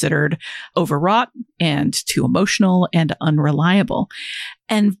considered overwrought and too emotional and unreliable.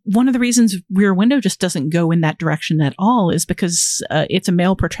 And one of the reasons Rear Window just doesn't go in that direction at all is because it's a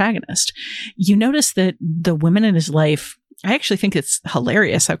male protagonist. You notice that the women in his life, I actually think it's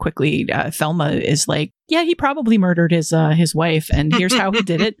hilarious how quickly Thelma is yeah, he probably murdered his wife, and here's how he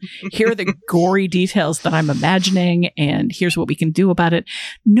did it. Here are the gory details that I'm imagining, and here's what we can do about it.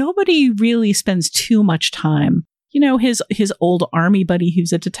 Nobody really spends too much time. His old army buddy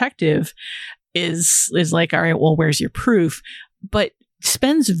who's a detective is all right, well, where's your proof? But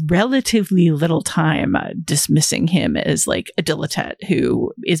spends relatively little time dismissing him as a dilettante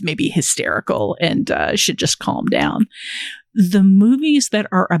who is maybe hysterical and should just calm down. The movies that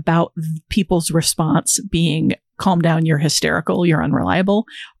are about people's response being, calm down, you're hysterical, you're unreliable,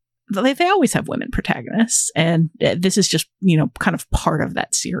 they always have women protagonists. And this is just, kind of part of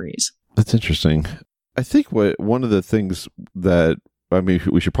that series. That's interesting. I think one of the things that I mean,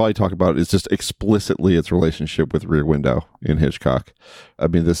 we should probably talk about is just explicitly its relationship with Rear Window in Hitchcock. I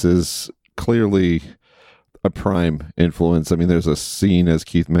mean, this is clearly a prime influence. I mean, there's a scene, as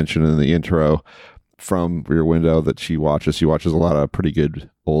Keith mentioned in the intro, from Rear Window that she watches. She watches a lot of pretty good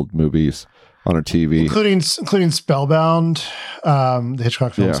old movies on her TV, including Spellbound, the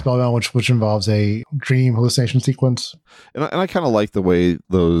Hitchcock film Spellbound, which involves a dream hallucination sequence. And I kind of like the way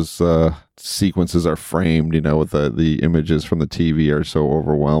those sequences are framed. You know, with the images from the TV are so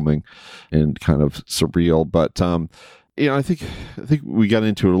overwhelming and kind of surreal. But you know, I think we got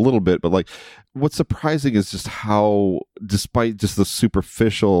into it a little bit, but like, what's surprising is just how, despite just the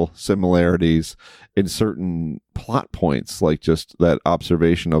superficial similarities in certain plot points, like just that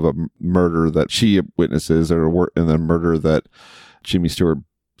observation of a murder that she witnesses, and the murder that Jimmy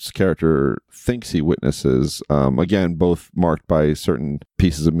Stewart's character thinks he witnesses, again, both marked by certain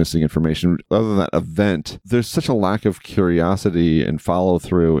pieces of missing information. Other than that event, there's such a lack of curiosity and follow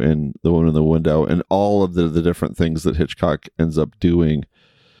through in The Woman in the Window and all of the different things that Hitchcock ends up doing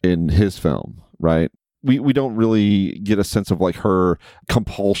in his film, right? We don't really get a sense of like her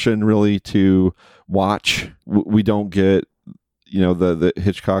compulsion really to watch. We don't get, you know, the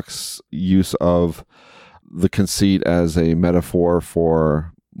Hitchcock's use of the conceit as a metaphor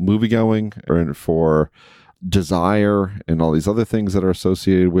for moviegoing or for desire and all these other things that are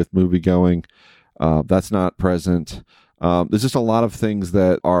associated with moviegoing. That's not present. There's just a lot of things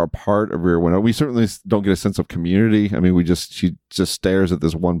that are a part of Rear Window. We certainly don't get a sense of community. I mean, she just stares at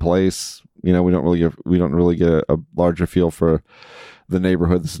this one place. You know, we don't really get a larger feel for the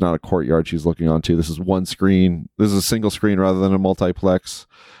neighborhood. This is not a courtyard she's looking onto. This is one screen. This is a single screen rather than a multiplex.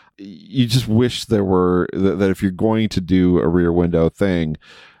 You just wish there were that if you're going to do a Rear Window thing,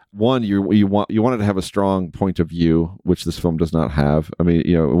 one, you wanted to have a strong point of view, which this film does not have. I mean,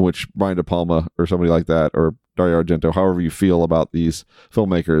 you know, which Brian De Palma or somebody like that, or Dario Argento, however you feel about these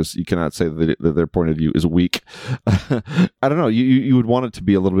filmmakers, you cannot say that their point of view is weak. I don't know. You would want it to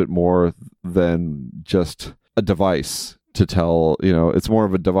be a little bit more than just a device to tell, you know, it's more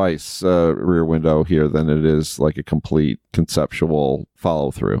of a device, Rear Window here, than it is like a complete conceptual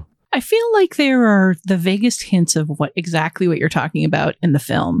follow through. I feel like there are the vaguest hints of exactly what you're talking about in the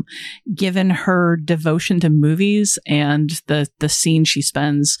film, given her devotion to movies and the scene she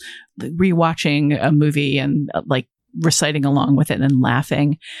spends rewatching a movie and like reciting along with it and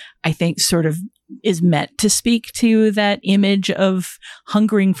laughing. I think sort of is meant to speak to that image of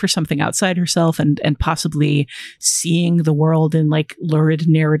hungering for something outside herself and possibly seeing the world in like lurid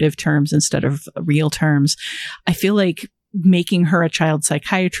narrative terms instead of real terms. I feel like making her a child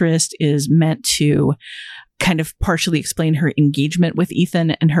psychiatrist is meant to kind of partially explain her engagement with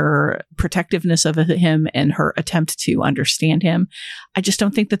Ethan and her protectiveness of him and her attempt to understand him. I just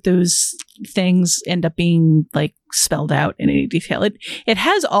don't think that those things end up being like spelled out in any detail. It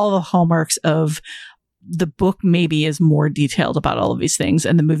has all the hallmarks of the book maybe is more detailed about all of these things,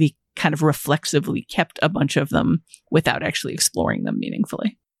 and the movie kind of reflexively kept a bunch of them without actually exploring them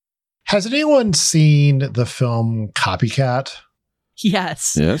meaningfully. Has anyone seen the film Copycat?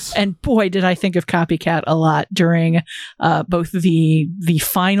 Yes. Yes. And boy, did I think of Copycat a lot during both the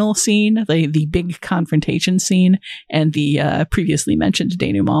final scene, the big confrontation scene, and the previously mentioned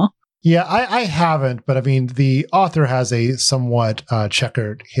denouement. Yeah, I haven't, but I mean, the author has a somewhat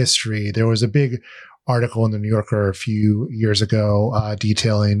checkered history. There was a big article in the New Yorker a few years ago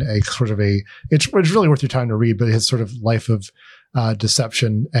detailing a sort of it's really worth your time to read, but his sort of life of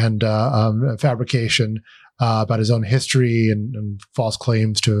deception and fabrication about his own history and false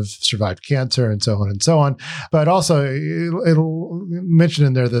claims to have survived cancer and so on and so on. But also it'll mention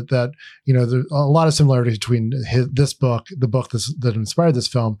in there that you know, there's a lot of similarities between this book, the book that inspired this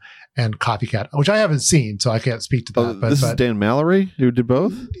film, and Copycat, which I haven't seen, so I can't speak to that. This is Dan Mallory who did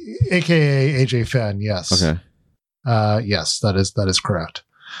both? AKA AJ Fenn, yes. Okay. Yes, that is correct.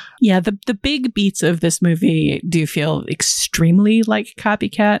 Yeah, the big beats of this movie do feel extremely like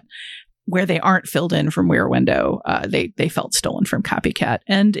Copycat. Where they aren't filled in from Rear Window, they felt stolen from Copycat.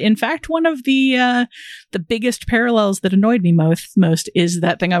 And in fact, one of the biggest parallels that annoyed me most is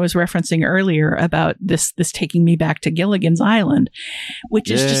that thing I was referencing earlier about this taking me back to Gilligan's Island, which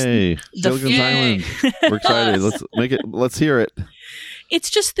is just Gilligan's Island. We're excited. Let's hear it. It's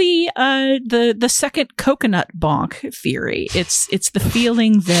just the second coconut bonk theory. It's the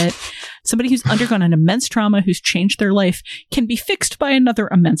feeling that somebody who's undergone an immense trauma, who's changed their life, can be fixed by another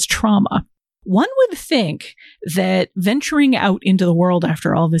immense trauma. One would think that venturing out into the world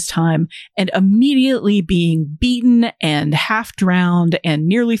after all this time and immediately being beaten and half drowned and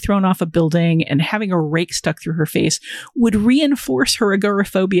nearly thrown off a building and having a rake stuck through her face would reinforce her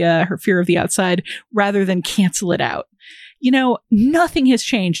agoraphobia, her fear of the outside, rather than cancel it out. nothing has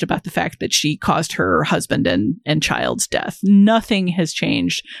changed about the fact that she caused her husband and child's death. Nothing has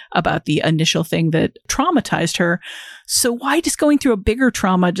changed about the initial thing that traumatized her. So why just going through a bigger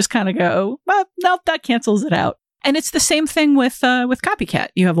trauma just kind of go, well, no, that cancels it out. And it's the same thing with Copycat.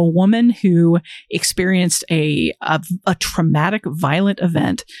 You have a woman who experienced a traumatic, violent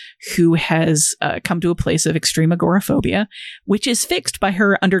event, who has come to a place of extreme agoraphobia, which is fixed by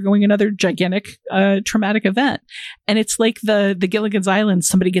her undergoing another gigantic traumatic event. And it's like the Gilligan's Island.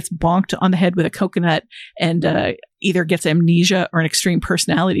 Somebody gets bonked on the head with a coconut and either gets amnesia or an extreme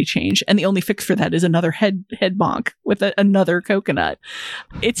personality change, and the only fix for that is another head bonk with another coconut.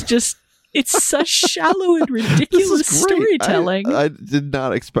 It's such shallow and ridiculous storytelling. I did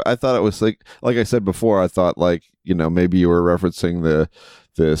not expect. I thought it was like I said before. I thought maybe you were referencing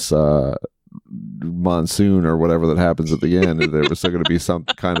this monsoon or whatever that happens at the end, and there was still going to be some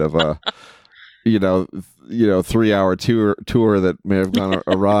kind of a 3-hour tour that may have gone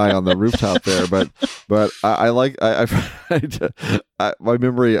awry on the rooftop there. But I like my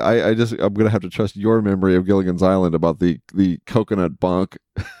memory. I'm going to have to trust your memory of Gilligan's Island about the coconut bonk.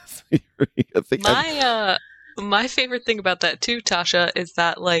 My favorite thing about that too, Tasha, is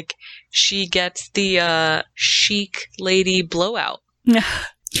that she gets the chic lady blowout. Yeah.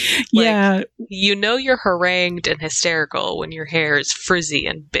 You're harangued and hysterical when your hair is frizzy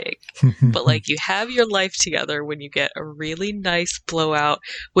and big. But you have your life together when you get a really nice blowout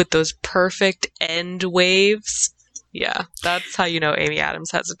with those perfect end waves. Yeah, that's how Amy Adams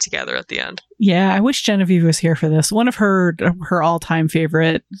has it together at the end. Yeah, I wish Genevieve was here for this. One of her all-time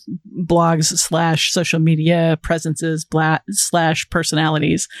favorite blogs / social media presences /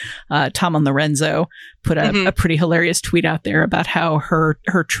 personalities, Tom and Lorenzo, put a pretty hilarious tweet out there about how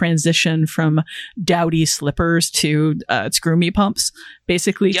her transition from dowdy slippers to screw me pumps,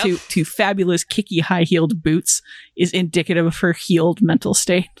 basically to fabulous kicky high-heeled boots, is indicative of her healed mental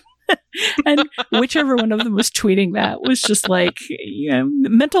state. And whichever one of them was tweeting that was just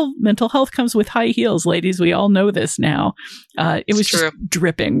mental health comes with high heels, ladies. We all know this now. It was just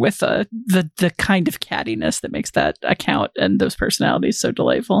dripping with the kind of cattiness that makes that account and those personalities so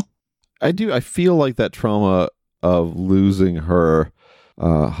delightful. I feel like that trauma of losing her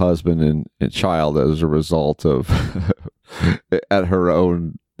husband and child as a result of at her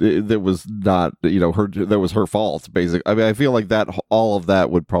own. That was not, that was her fault, basically. I mean, I feel like that all of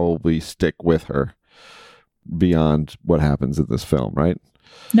that would probably stick with her beyond what happens in this film, right?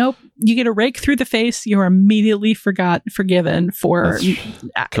 Nope. You get a rake through the face, you're immediately forgiven for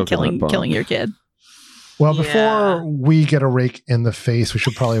killing your kid. Well, before we get a rake in the face, we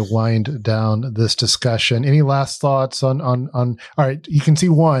should probably wind down this discussion. Any last thoughts on all right, you can see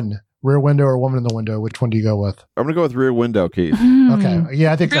one. Rear Window or Woman in the Window? Which one do you go with? I'm going to go with Rear Window, Keith. Okay.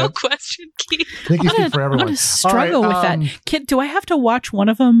 Yeah, I think real question, Keith. I think you speak for everyone. I'm going to struggle with that. Kid, do I have to watch one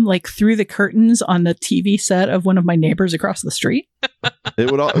of them through the curtains on the TV set of one of my neighbors across the street?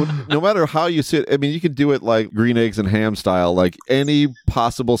 It would no matter how you sit. I mean, you could do it like Green Eggs and Ham style. Like any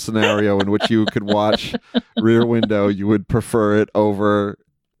possible scenario in which you could watch Rear Window, you would prefer it over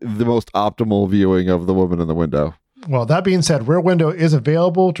the most optimal viewing of The Woman in the Window. Well, that being said, Rear Window is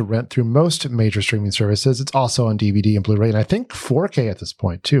available to rent through most major streaming services. It's also on DVD and Blu-ray, and I think 4K at this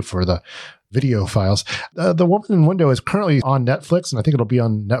point, too, for the video files. The Woman in the Window is currently on Netflix, and I think it'll be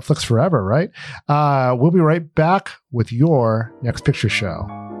on Netflix forever, right? We'll be right back with your Next Picture Show.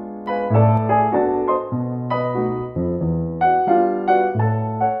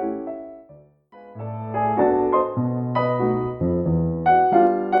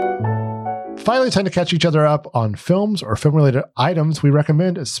 Finally, time to catch each other up on films or film-related items we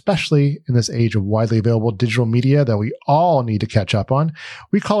recommend, especially in this age of widely available digital media that we all need to catch up on.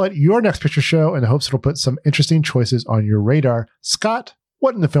 We call it Your Next Picture Show in the hopes it'll put some interesting choices on your radar. Scott,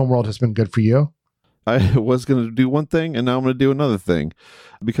 what in the film world has been good for you? I was going to do one thing, and now I'm going to do another thing,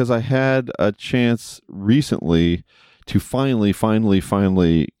 because I had a chance recently to finally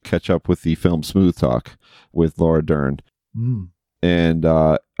catch up with the film Smooth Talk with Laura Dern. And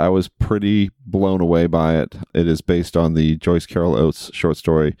I was pretty blown away by it. It is based on the Joyce Carol Oates short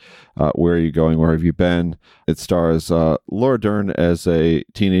story, Where Are You Going, Where Have You Been? It stars Laura Dern as a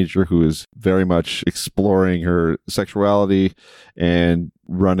teenager who is very much exploring her sexuality and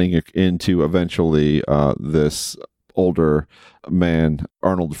running into eventually this older man,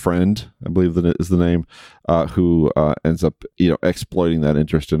 Arnold Friend, I believe that is the name, who ends up exploiting that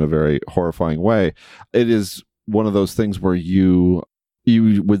interest in a very horrifying way. It is one of those things where you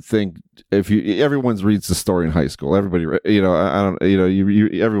would think everyone reads the story in high school. Everybody,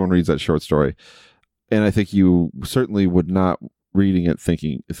 everyone reads that short story, and I think you certainly would not reading it think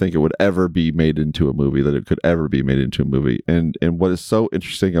it would ever be made into a movie, that it could ever be made into a movie. And what is so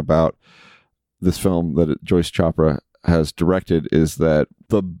interesting about this film that Joyce Chopra has directed is that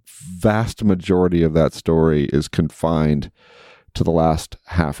the vast majority of that story is confined to the last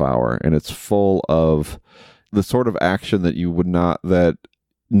half hour, and it's full of the sort of action that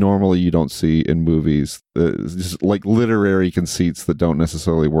normally you don't see in movies, just like literary conceits that don't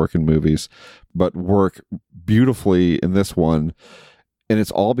necessarily work in movies, but work beautifully in this one. And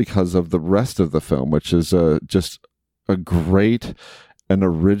it's all because of the rest of the film, which is just a great and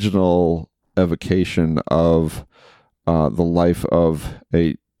original evocation of the life of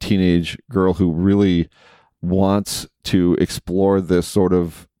a teenage girl who really wants to explore this sort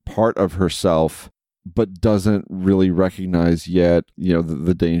of part of herself, but doesn't really recognize yet,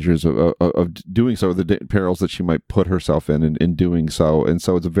 the dangers of doing so, the perils that she might put herself in doing so. And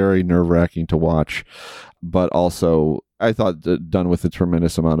so it's very nerve-wracking to watch, but also I thought done with a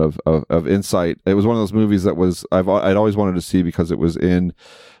tremendous amount of insight. It was one of those movies that I'd always wanted to see because it was in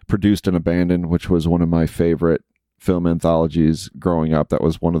Produced and Abandoned, which was one of my favorite film anthologies growing up. That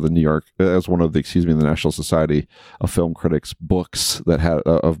was one of the the National Society of Film Critics books that had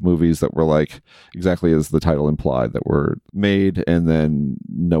of movies that were like exactly as the title implied, that were made and then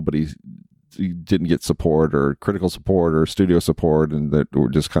nobody didn't get support or critical support or studio support, and that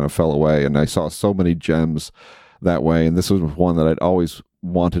just kind of fell away. And I saw so many gems that way, and this was one that I'd always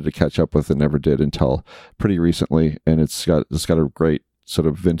wanted to catch up with and never did until pretty recently. And it's got a great sort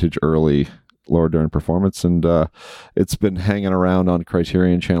of vintage early Laura Dern performance, and it's been hanging around on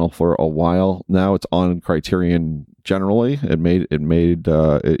Criterion Channel for a while now. It's on Criterion generally.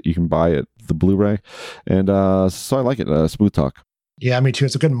 You can buy it, the Blu-ray, and so I like it. Smooth talk. Yeah, me too.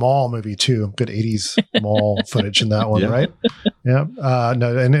 It's a good mall movie too. Good 80s mall footage in that one, right? Yeah.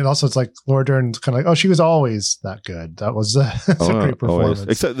 No, and it also, it's like Laura Dern's kind of like, she was always that good. That was a great performance. Always.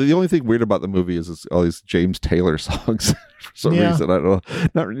 Except the only thing weird about the movie is all these James Taylor songs for some reason. I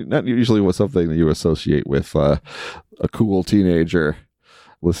don't know. Not usually was something that you associate with a cool teenager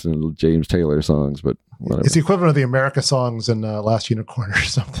listening to James Taylor songs, but whatever. It's the equivalent of the America songs in Last Unicorn or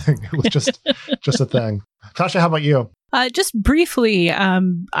something. It was just a thing. Tasha, how about you? Just briefly,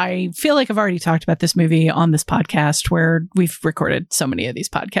 I feel like I've already talked about this movie on this podcast, where we've recorded so many of these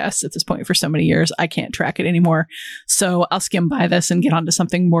podcasts at this point for so many years. I can't track it anymore. So I'll skim by this and get onto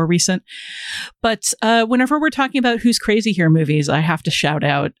something more recent. But whenever we're talking about Who's Crazy Here movies, I have to shout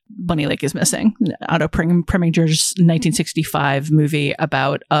out Bunny Lake is Missing, Otto Preminger's 1965 movie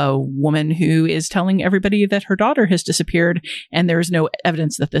about a woman who is telling everybody that her daughter has disappeared, and there is no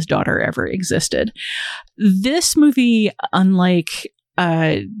evidence that this daughter ever existed. This movie, unlike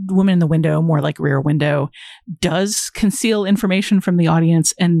Woman in the Window, more like Rear Window, does conceal information from the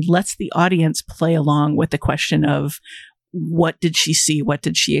audience and lets the audience play along with the question of, what did she see? What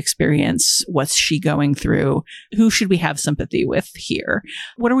did she experience? What's she going through? Who should we have sympathy with here?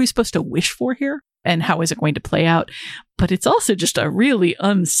 What are we supposed to wish for here? And how is it going to play out? But it's also just a really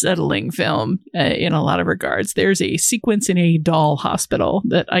unsettling film in a lot of regards. There's a sequence in a doll hospital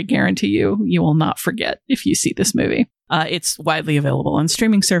that I guarantee you will not forget if you see this movie. It's widely available on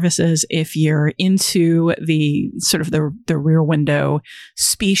streaming services. If you're into the sort of the Rear Window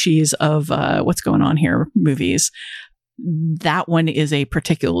species of what's going on here movies, that one is a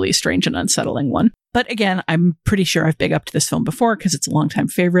particularly strange and unsettling one. But again, I'm pretty sure I've big upped this film before because it's a longtime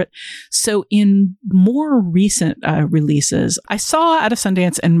favorite. So in more recent releases, I saw at a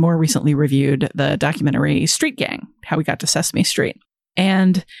Sundance and more recently reviewed the documentary Street Gang, How We Got to Sesame Street.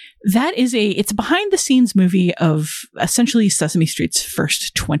 And that is it's a behind the scenes movie of essentially Sesame Street's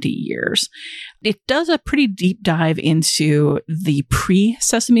first 20 years. It does a pretty deep dive into the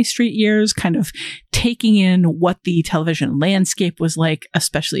pre-Sesame Street years, kind of taking in what the television landscape was like,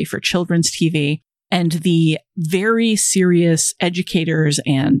 especially for children's TV, and the very serious educators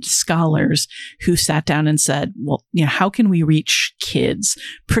and scholars who sat down and said, well, how can we reach kids,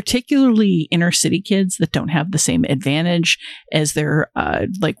 particularly inner city kids that don't have the same advantage as their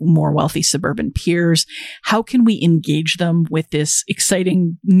more wealthy suburban peers? How can we engage them with this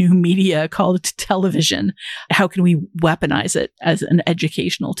exciting new media called television? How can we weaponize it as an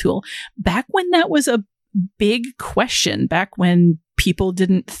educational tool? Back when that was a big question, back when people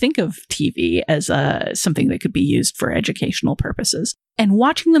didn't think of TV as something that could be used for educational purposes. And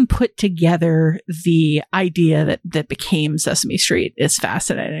watching them put together the idea that became Sesame Street is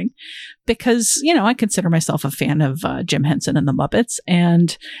fascinating because, you know, I consider myself a fan of Jim Henson and the Muppets,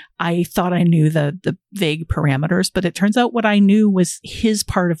 and I thought I knew the vague parameters, but it turns out what I knew was his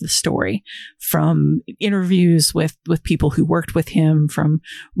part of the story from interviews with people who worked with him, from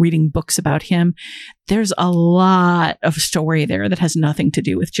reading books about him. There's a lot of story there that has nothing to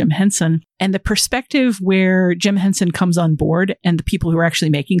do with Jim Henson. And the perspective where Jim Henson comes on board and the people who are actually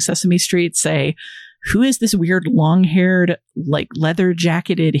making Sesame Street say, who is this weird long-haired, like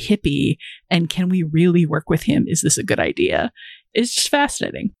leather-jacketed hippie? And can we really work with him? Is this a good idea? It's just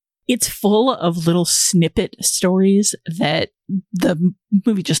fascinating. It's full of little snippet stories that the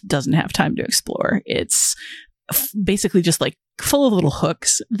movie just doesn't have time to explore. It's basically just like full of little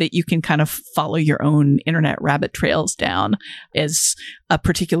hooks that you can kind of follow your own internet rabbit trails down as a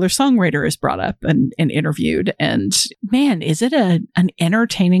particular songwriter is brought up and interviewed. And man, is it an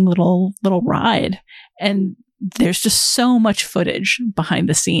entertaining little ride. And there's just so much footage behind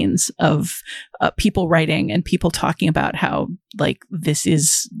the scenes of people writing and people talking about how like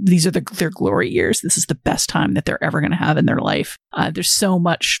these are their glory years. This is the best time that they're ever going to have in their life. There's so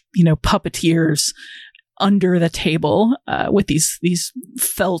much, you know, puppeteers under the table with these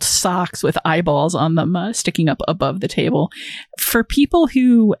felt socks with eyeballs on them sticking up above the table. For people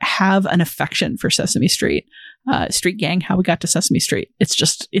who have an affection for Sesame Street, Street Gang, How We Got to Sesame Street,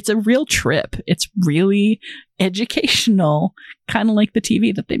 it's a real trip. It's really educational, kind of like the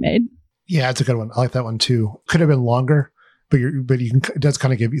TV that they made. Yeah, it's a good one. I like that one too. Could have been longer, but it does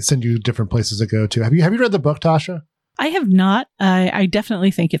kind of send you different places to go to. Have you read the book, Tasha? I have not. I definitely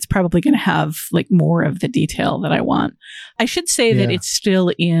think it's probably going to have like more of the detail that I want. I should say that it's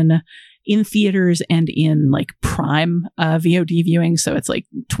still in theaters and in like Prime VOD viewing. So it's like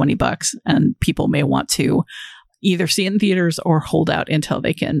 $20 and people may want to either see it in theaters or hold out until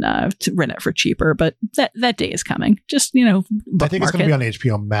they can rent it for cheaper. But that day is coming. Just, you know, I think it's going to be on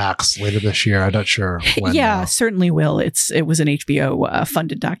HBO Max later this year. I'm not sure when. Yeah, certainly will. It was an HBO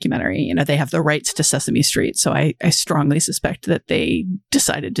funded documentary. You know, they have the rights to Sesame Street. So I strongly suspect that they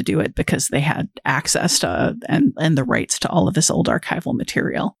decided to do it because they had access to and the rights to all of this old archival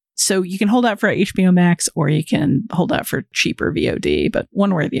material. So you can hold out for HBO Max or you can hold out for cheaper VOD, but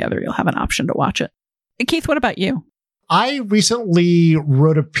one way or the other, you'll have an option to watch it. Keith, what about you? I recently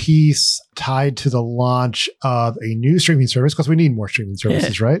wrote a piece tied to the launch of a new streaming service because we need more streaming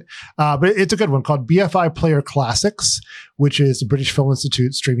services, right? But it's a good one called BFI Player Classics, which is the British Film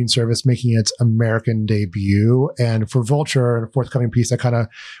Institute streaming service making its American debut. And for Vulture, in a forthcoming piece, I kind of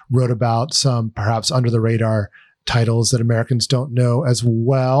wrote about some perhaps under the radar titles that Americans don't know as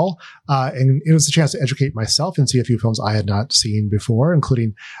well. And it was a chance to educate myself and see a few films I had not seen before,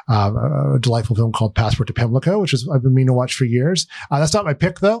 including a delightful film called Passport to Pimlico, which I've been meaning to watch for years. That's not my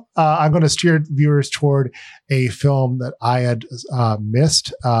pick, though. I'm going to steer viewers toward a film that I had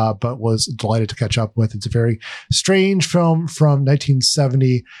missed, but was delighted to catch up with. It's a very strange film from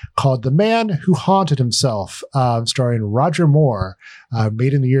 1970 called The Man Who Haunted Himself, starring Roger Moore,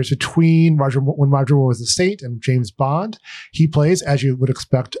 made in the years between when Roger Moore was a saint and James Bond. He plays, as you would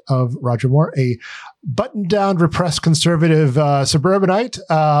expect of Roger Moore, a buttoned-down, repressed conservative suburbanite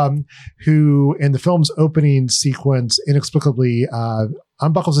who, in the film's opening sequence, inexplicably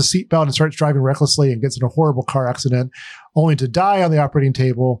unbuckles his seatbelt and starts driving recklessly and gets in a horrible car accident, only to die on the operating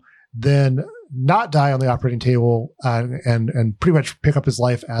table, then not die on the operating table and pretty much pick up his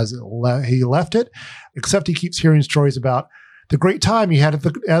life as he left it, except he keeps hearing stories about the great time he had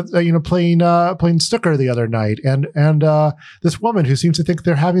playing snooker the other night, and this woman who seems to think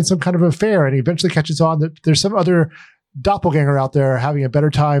they're having some kind of affair, and he eventually catches on that there's some other doppelganger out there having a better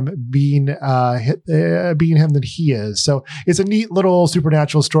time being him than he is. So it's a neat little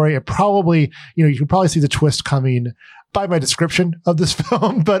supernatural story. It probably, you can probably see the twist coming by my description of this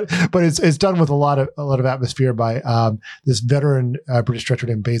film, but it's done with a lot of atmosphere by this veteran British director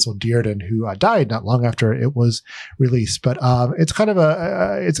named Basil Dearden, who died not long after it was released. But it's kind of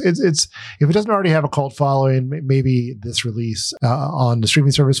it's if it doesn't already have a cult following, maybe this release on the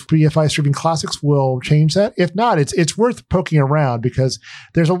streaming service BFI Streaming Classics will change that. If not, it's worth poking around because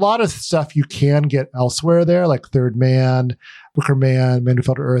there's a lot of stuff you can get elsewhere there, like Third Man, Wicker Man, Man Who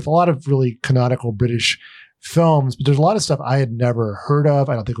Fell to Earth, a lot of really canonical British films, but there's a lot of stuff I had never heard of.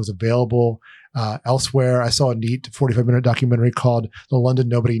 I don't think it was available elsewhere. I saw a neat 45-minute documentary called The London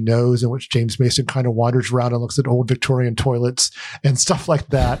Nobody Knows, in which James Mason kind of wanders around and looks at old Victorian toilets and stuff like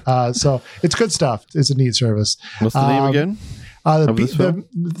that. So it's good stuff. It's a neat service. What's the name again?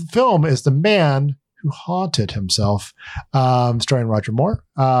 The film is The Man Who Haunted Himself, starring Roger Moore.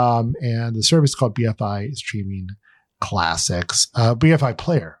 And the service is called BFI Streaming classics. BFI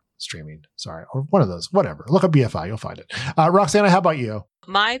Player streaming, sorry, or one of those, whatever. Look up BFI, you'll find it. Roxana, how about you?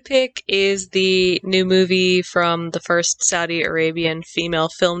 My pick is the new movie from the first Saudi Arabian female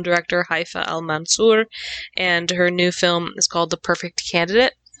film director, Haifa Al-Mansour, and her new film is called The Perfect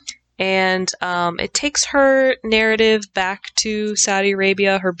Candidate. And it takes her narrative back to Saudi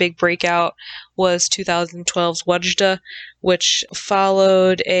Arabia. Her big breakout was 2012's Wajda, which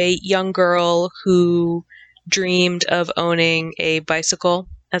followed a young girl who dreamed of owning a bicycle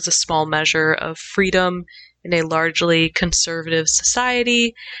as a small measure of freedom in a largely conservative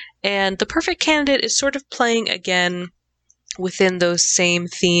society. And The Perfect Candidate is sort of playing again within those same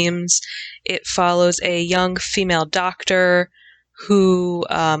themes. It follows a young female doctor who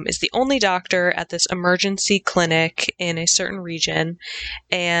is the only doctor at this emergency clinic in a certain region,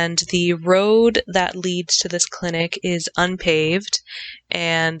 and the road that leads to this clinic is unpaved,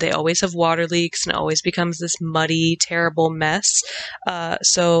 and they always have water leaks, and it always becomes this muddy, terrible mess.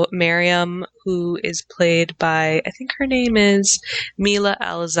 So Mariam, who is played by, I think her name is Mila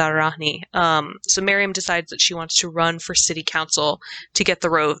Al-Zarahni. So Mariam decides that she wants to run for city council to get the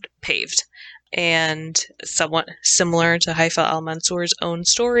road paved. And somewhat similar to Haifa Al-Mansour's own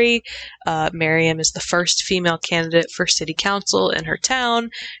story, Mariam is the first female candidate for city council in her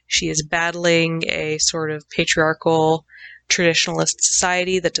town. She is battling a sort of patriarchal traditionalist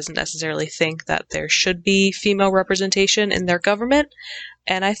society that doesn't necessarily think that there should be female representation in their government.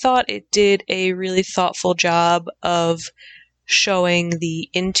 And I thought it did a really thoughtful job of showing the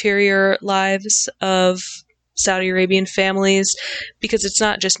interior lives of Saudi Arabian families, because it's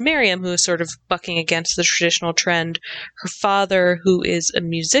not just Mariam who is sort of bucking against the traditional trend. Her father, who is a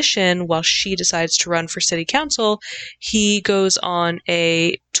musician, while she decides to run for city council, he goes on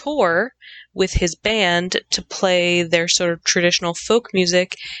a tour with his band to play their sort of traditional folk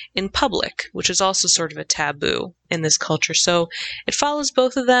music in public, which is also sort of a taboo in this culture. So it follows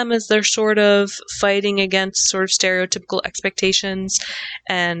both of them as they're sort of fighting against sort of stereotypical expectations.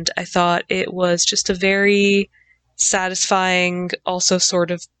 And I thought it was just a very satisfying, also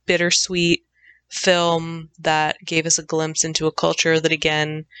sort of bittersweet film that gave us a glimpse into a culture that,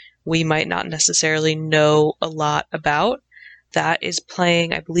 again, we might not necessarily know a lot about. That is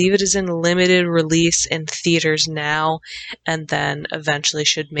playing, I believe it is in limited release in theaters now, and then eventually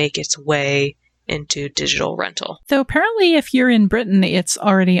should make its way into digital rental. Though apparently if you're in Britain, it's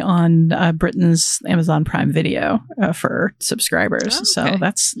already on Britain's Amazon Prime Video for subscribers. Okay. So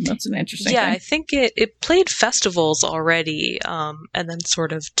that's an interesting thing. I think it played festivals already, and then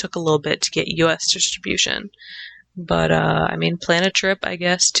sort of took a little bit to get US distribution. But, I mean, plan a trip, I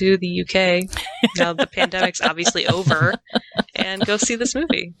guess, to the UK. Now the pandemic's obviously over, and go see this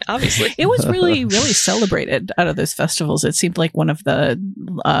movie, obviously. It was really, really celebrated out of those festivals. It seemed like one of the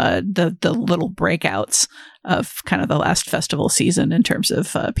little breakouts of kind of the last festival season in terms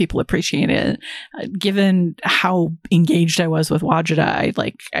of people appreciating it. Given how engaged I was with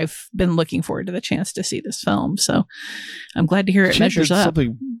Wajda, I've been looking forward to the chance to see this film. So I'm glad to hear it measures up.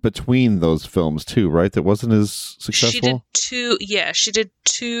 Something between those films too, right? That wasn't as successful. She did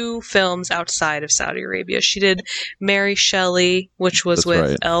two films outside of Saudi Arabia. She did Mary Shelley, which was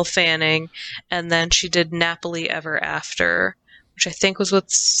with Elle Fanning, and then she did Napoli Ever After, which I think was with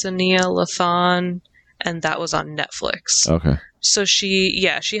Sania Lathan, and that was on Netflix. Okay. So she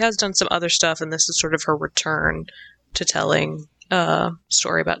has done some other stuff, and this is sort of her return to telling a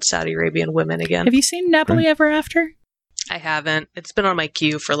story about Saudi Arabian women again. Have you seen Napoli Ever After? I haven't. It's been on my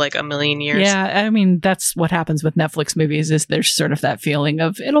queue for like a million years. Yeah, I mean, that's what happens with Netflix movies is there's sort of that feeling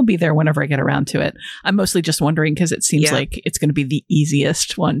of it'll be there whenever I get around to it. I'm mostly just wondering because it seems like it's going to be the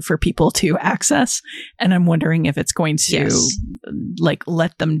easiest one for people to access. And I'm wondering if it's going to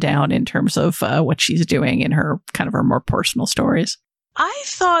let them down in terms of what she's doing in her kind of her more personal stories. I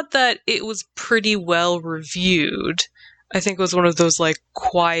thought that it was pretty well reviewed. I think it was one of those like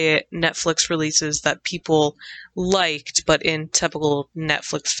quiet Netflix releases that people liked, but in typical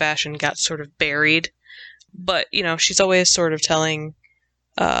Netflix fashion got sort of buried. But, you know, she's always sort of telling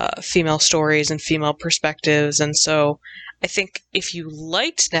female stories and female perspectives. And so I think if you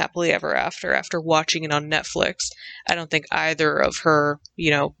liked Napoli Ever after watching it on Netflix, I don't think either of her,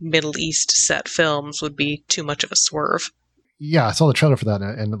 you know, Middle East set films would be too much of a swerve. Yeah, I saw the trailer for that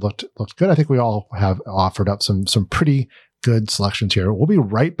and it looked good. I think we all have offered up some pretty good selections here. We'll be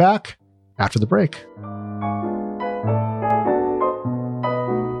right back after the break.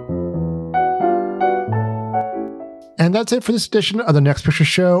 And that's it for this edition of the Next Picture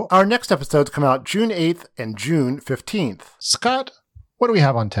Show. Our next episodes come out June 8th and June 15th. Scott, what do we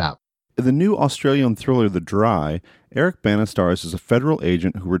have on tap? In the new Australian thriller The Dry, Eric Bana stars as a federal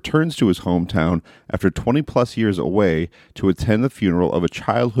agent who returns to his hometown after 20-plus years away to attend the funeral of a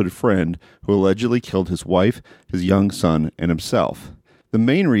childhood friend who allegedly killed his wife, his young son, and himself. The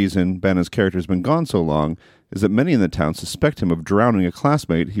main reason Bana's character has been gone so long is that many in the town suspect him of drowning a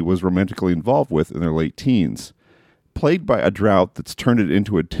classmate he was romantically involved with in their late teens. Plagued by a drought that's turned it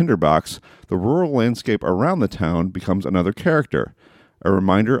into a tinderbox, the rural landscape around the town becomes another character, a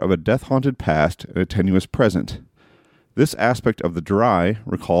reminder of a death-haunted past and a tenuous present. This aspect of The Dry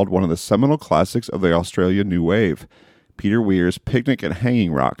recalled one of the seminal classics of the Australian New Wave, Peter Weir's Picnic at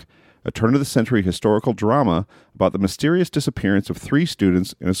Hanging Rock, a turn-of-the-century historical drama about the mysterious disappearance of 3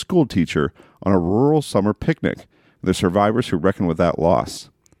 students and a school teacher on a rural summer picnic, and the survivors who reckon with that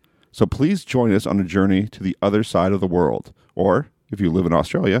loss. So please join us on a journey to the other side of the world, or, if you live in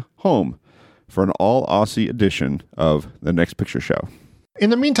Australia, home, for an all-Aussie edition of The Next Picture Show. In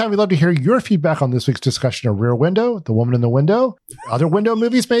the meantime, we'd love to hear your feedback on this week's discussion of Rear Window, The Woman in the Window, other window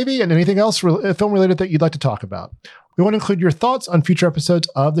movies maybe, and anything else film-related that you'd like to talk about. We want to include your thoughts on future episodes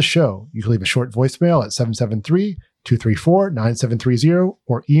of the show. You can leave a short voicemail at 773-234-9730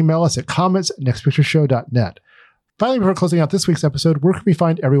 or email us at comments@nextpictureshow.net. Finally, before closing out this week's episode, where can we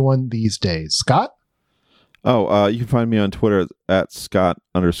find everyone these days? Scott? You can find me on Twitter at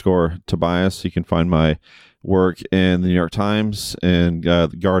Scott_Tobias. You can find my work in the New York Times and The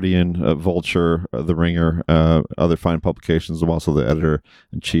Guardian, Vulture, The Ringer, other fine publications. I'm also the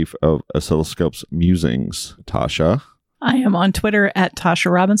editor-in-chief of Oscilloscope's Musings. Tasha? I am on Twitter at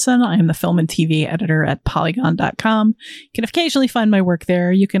Tasha Robinson. I am the film and TV editor at Polygon.com. You can occasionally find my work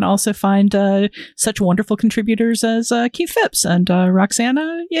there. You can also find such wonderful contributors as Keith Phipps and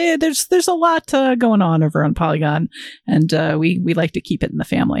Roxana. Yeah, there's a lot going on over on Polygon, and we like to keep it in the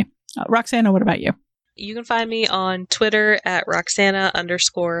family. Roxana, what about you? You can find me on Twitter at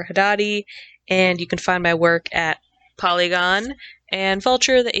Roxana_Haddadi, and you can find my work at Polygon and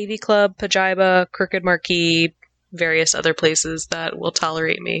Vulture, the AV Club, Pajiba, Crooked Marquee, various other places that will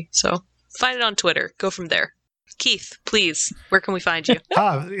tolerate me. So find it on Twitter. Go from there. Keith, please, where can we find you?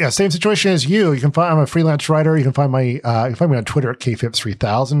 Same situation as you. You can find, I'm a freelance writer. You can find me on Twitter at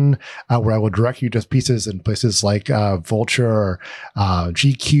KPhips3000, where I will direct you to pieces in places like Vulture,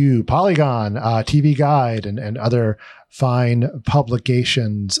 GQ, Polygon, TV Guide, and other fine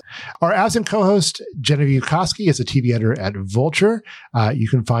publications. Our absent co-host, Genevieve Koski, is a TV editor at Vulture. You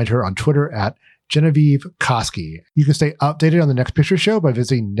can find her on Twitter at Genevieve Koski. You can stay updated on The Next Picture Show by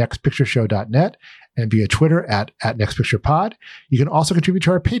visiting nextpictureshow.net and via Twitter at NextPicturePod. You can also contribute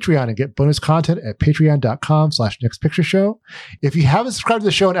to our Patreon and get bonus content at patreon.com/nextpictureshow. If you haven't subscribed to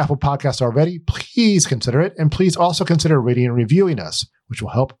the show on Apple Podcasts already, please consider it. And please also consider rating and reviewing us, which will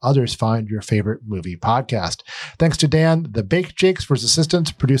help others find your favorite movie podcast. Thanks to Dan, the Baked Jakes, for his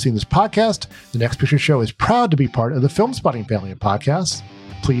assistance producing this podcast. The Next Picture Show is proud to be part of the Film Spotting family of podcasts.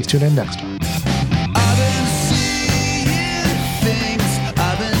 Please tune in next time.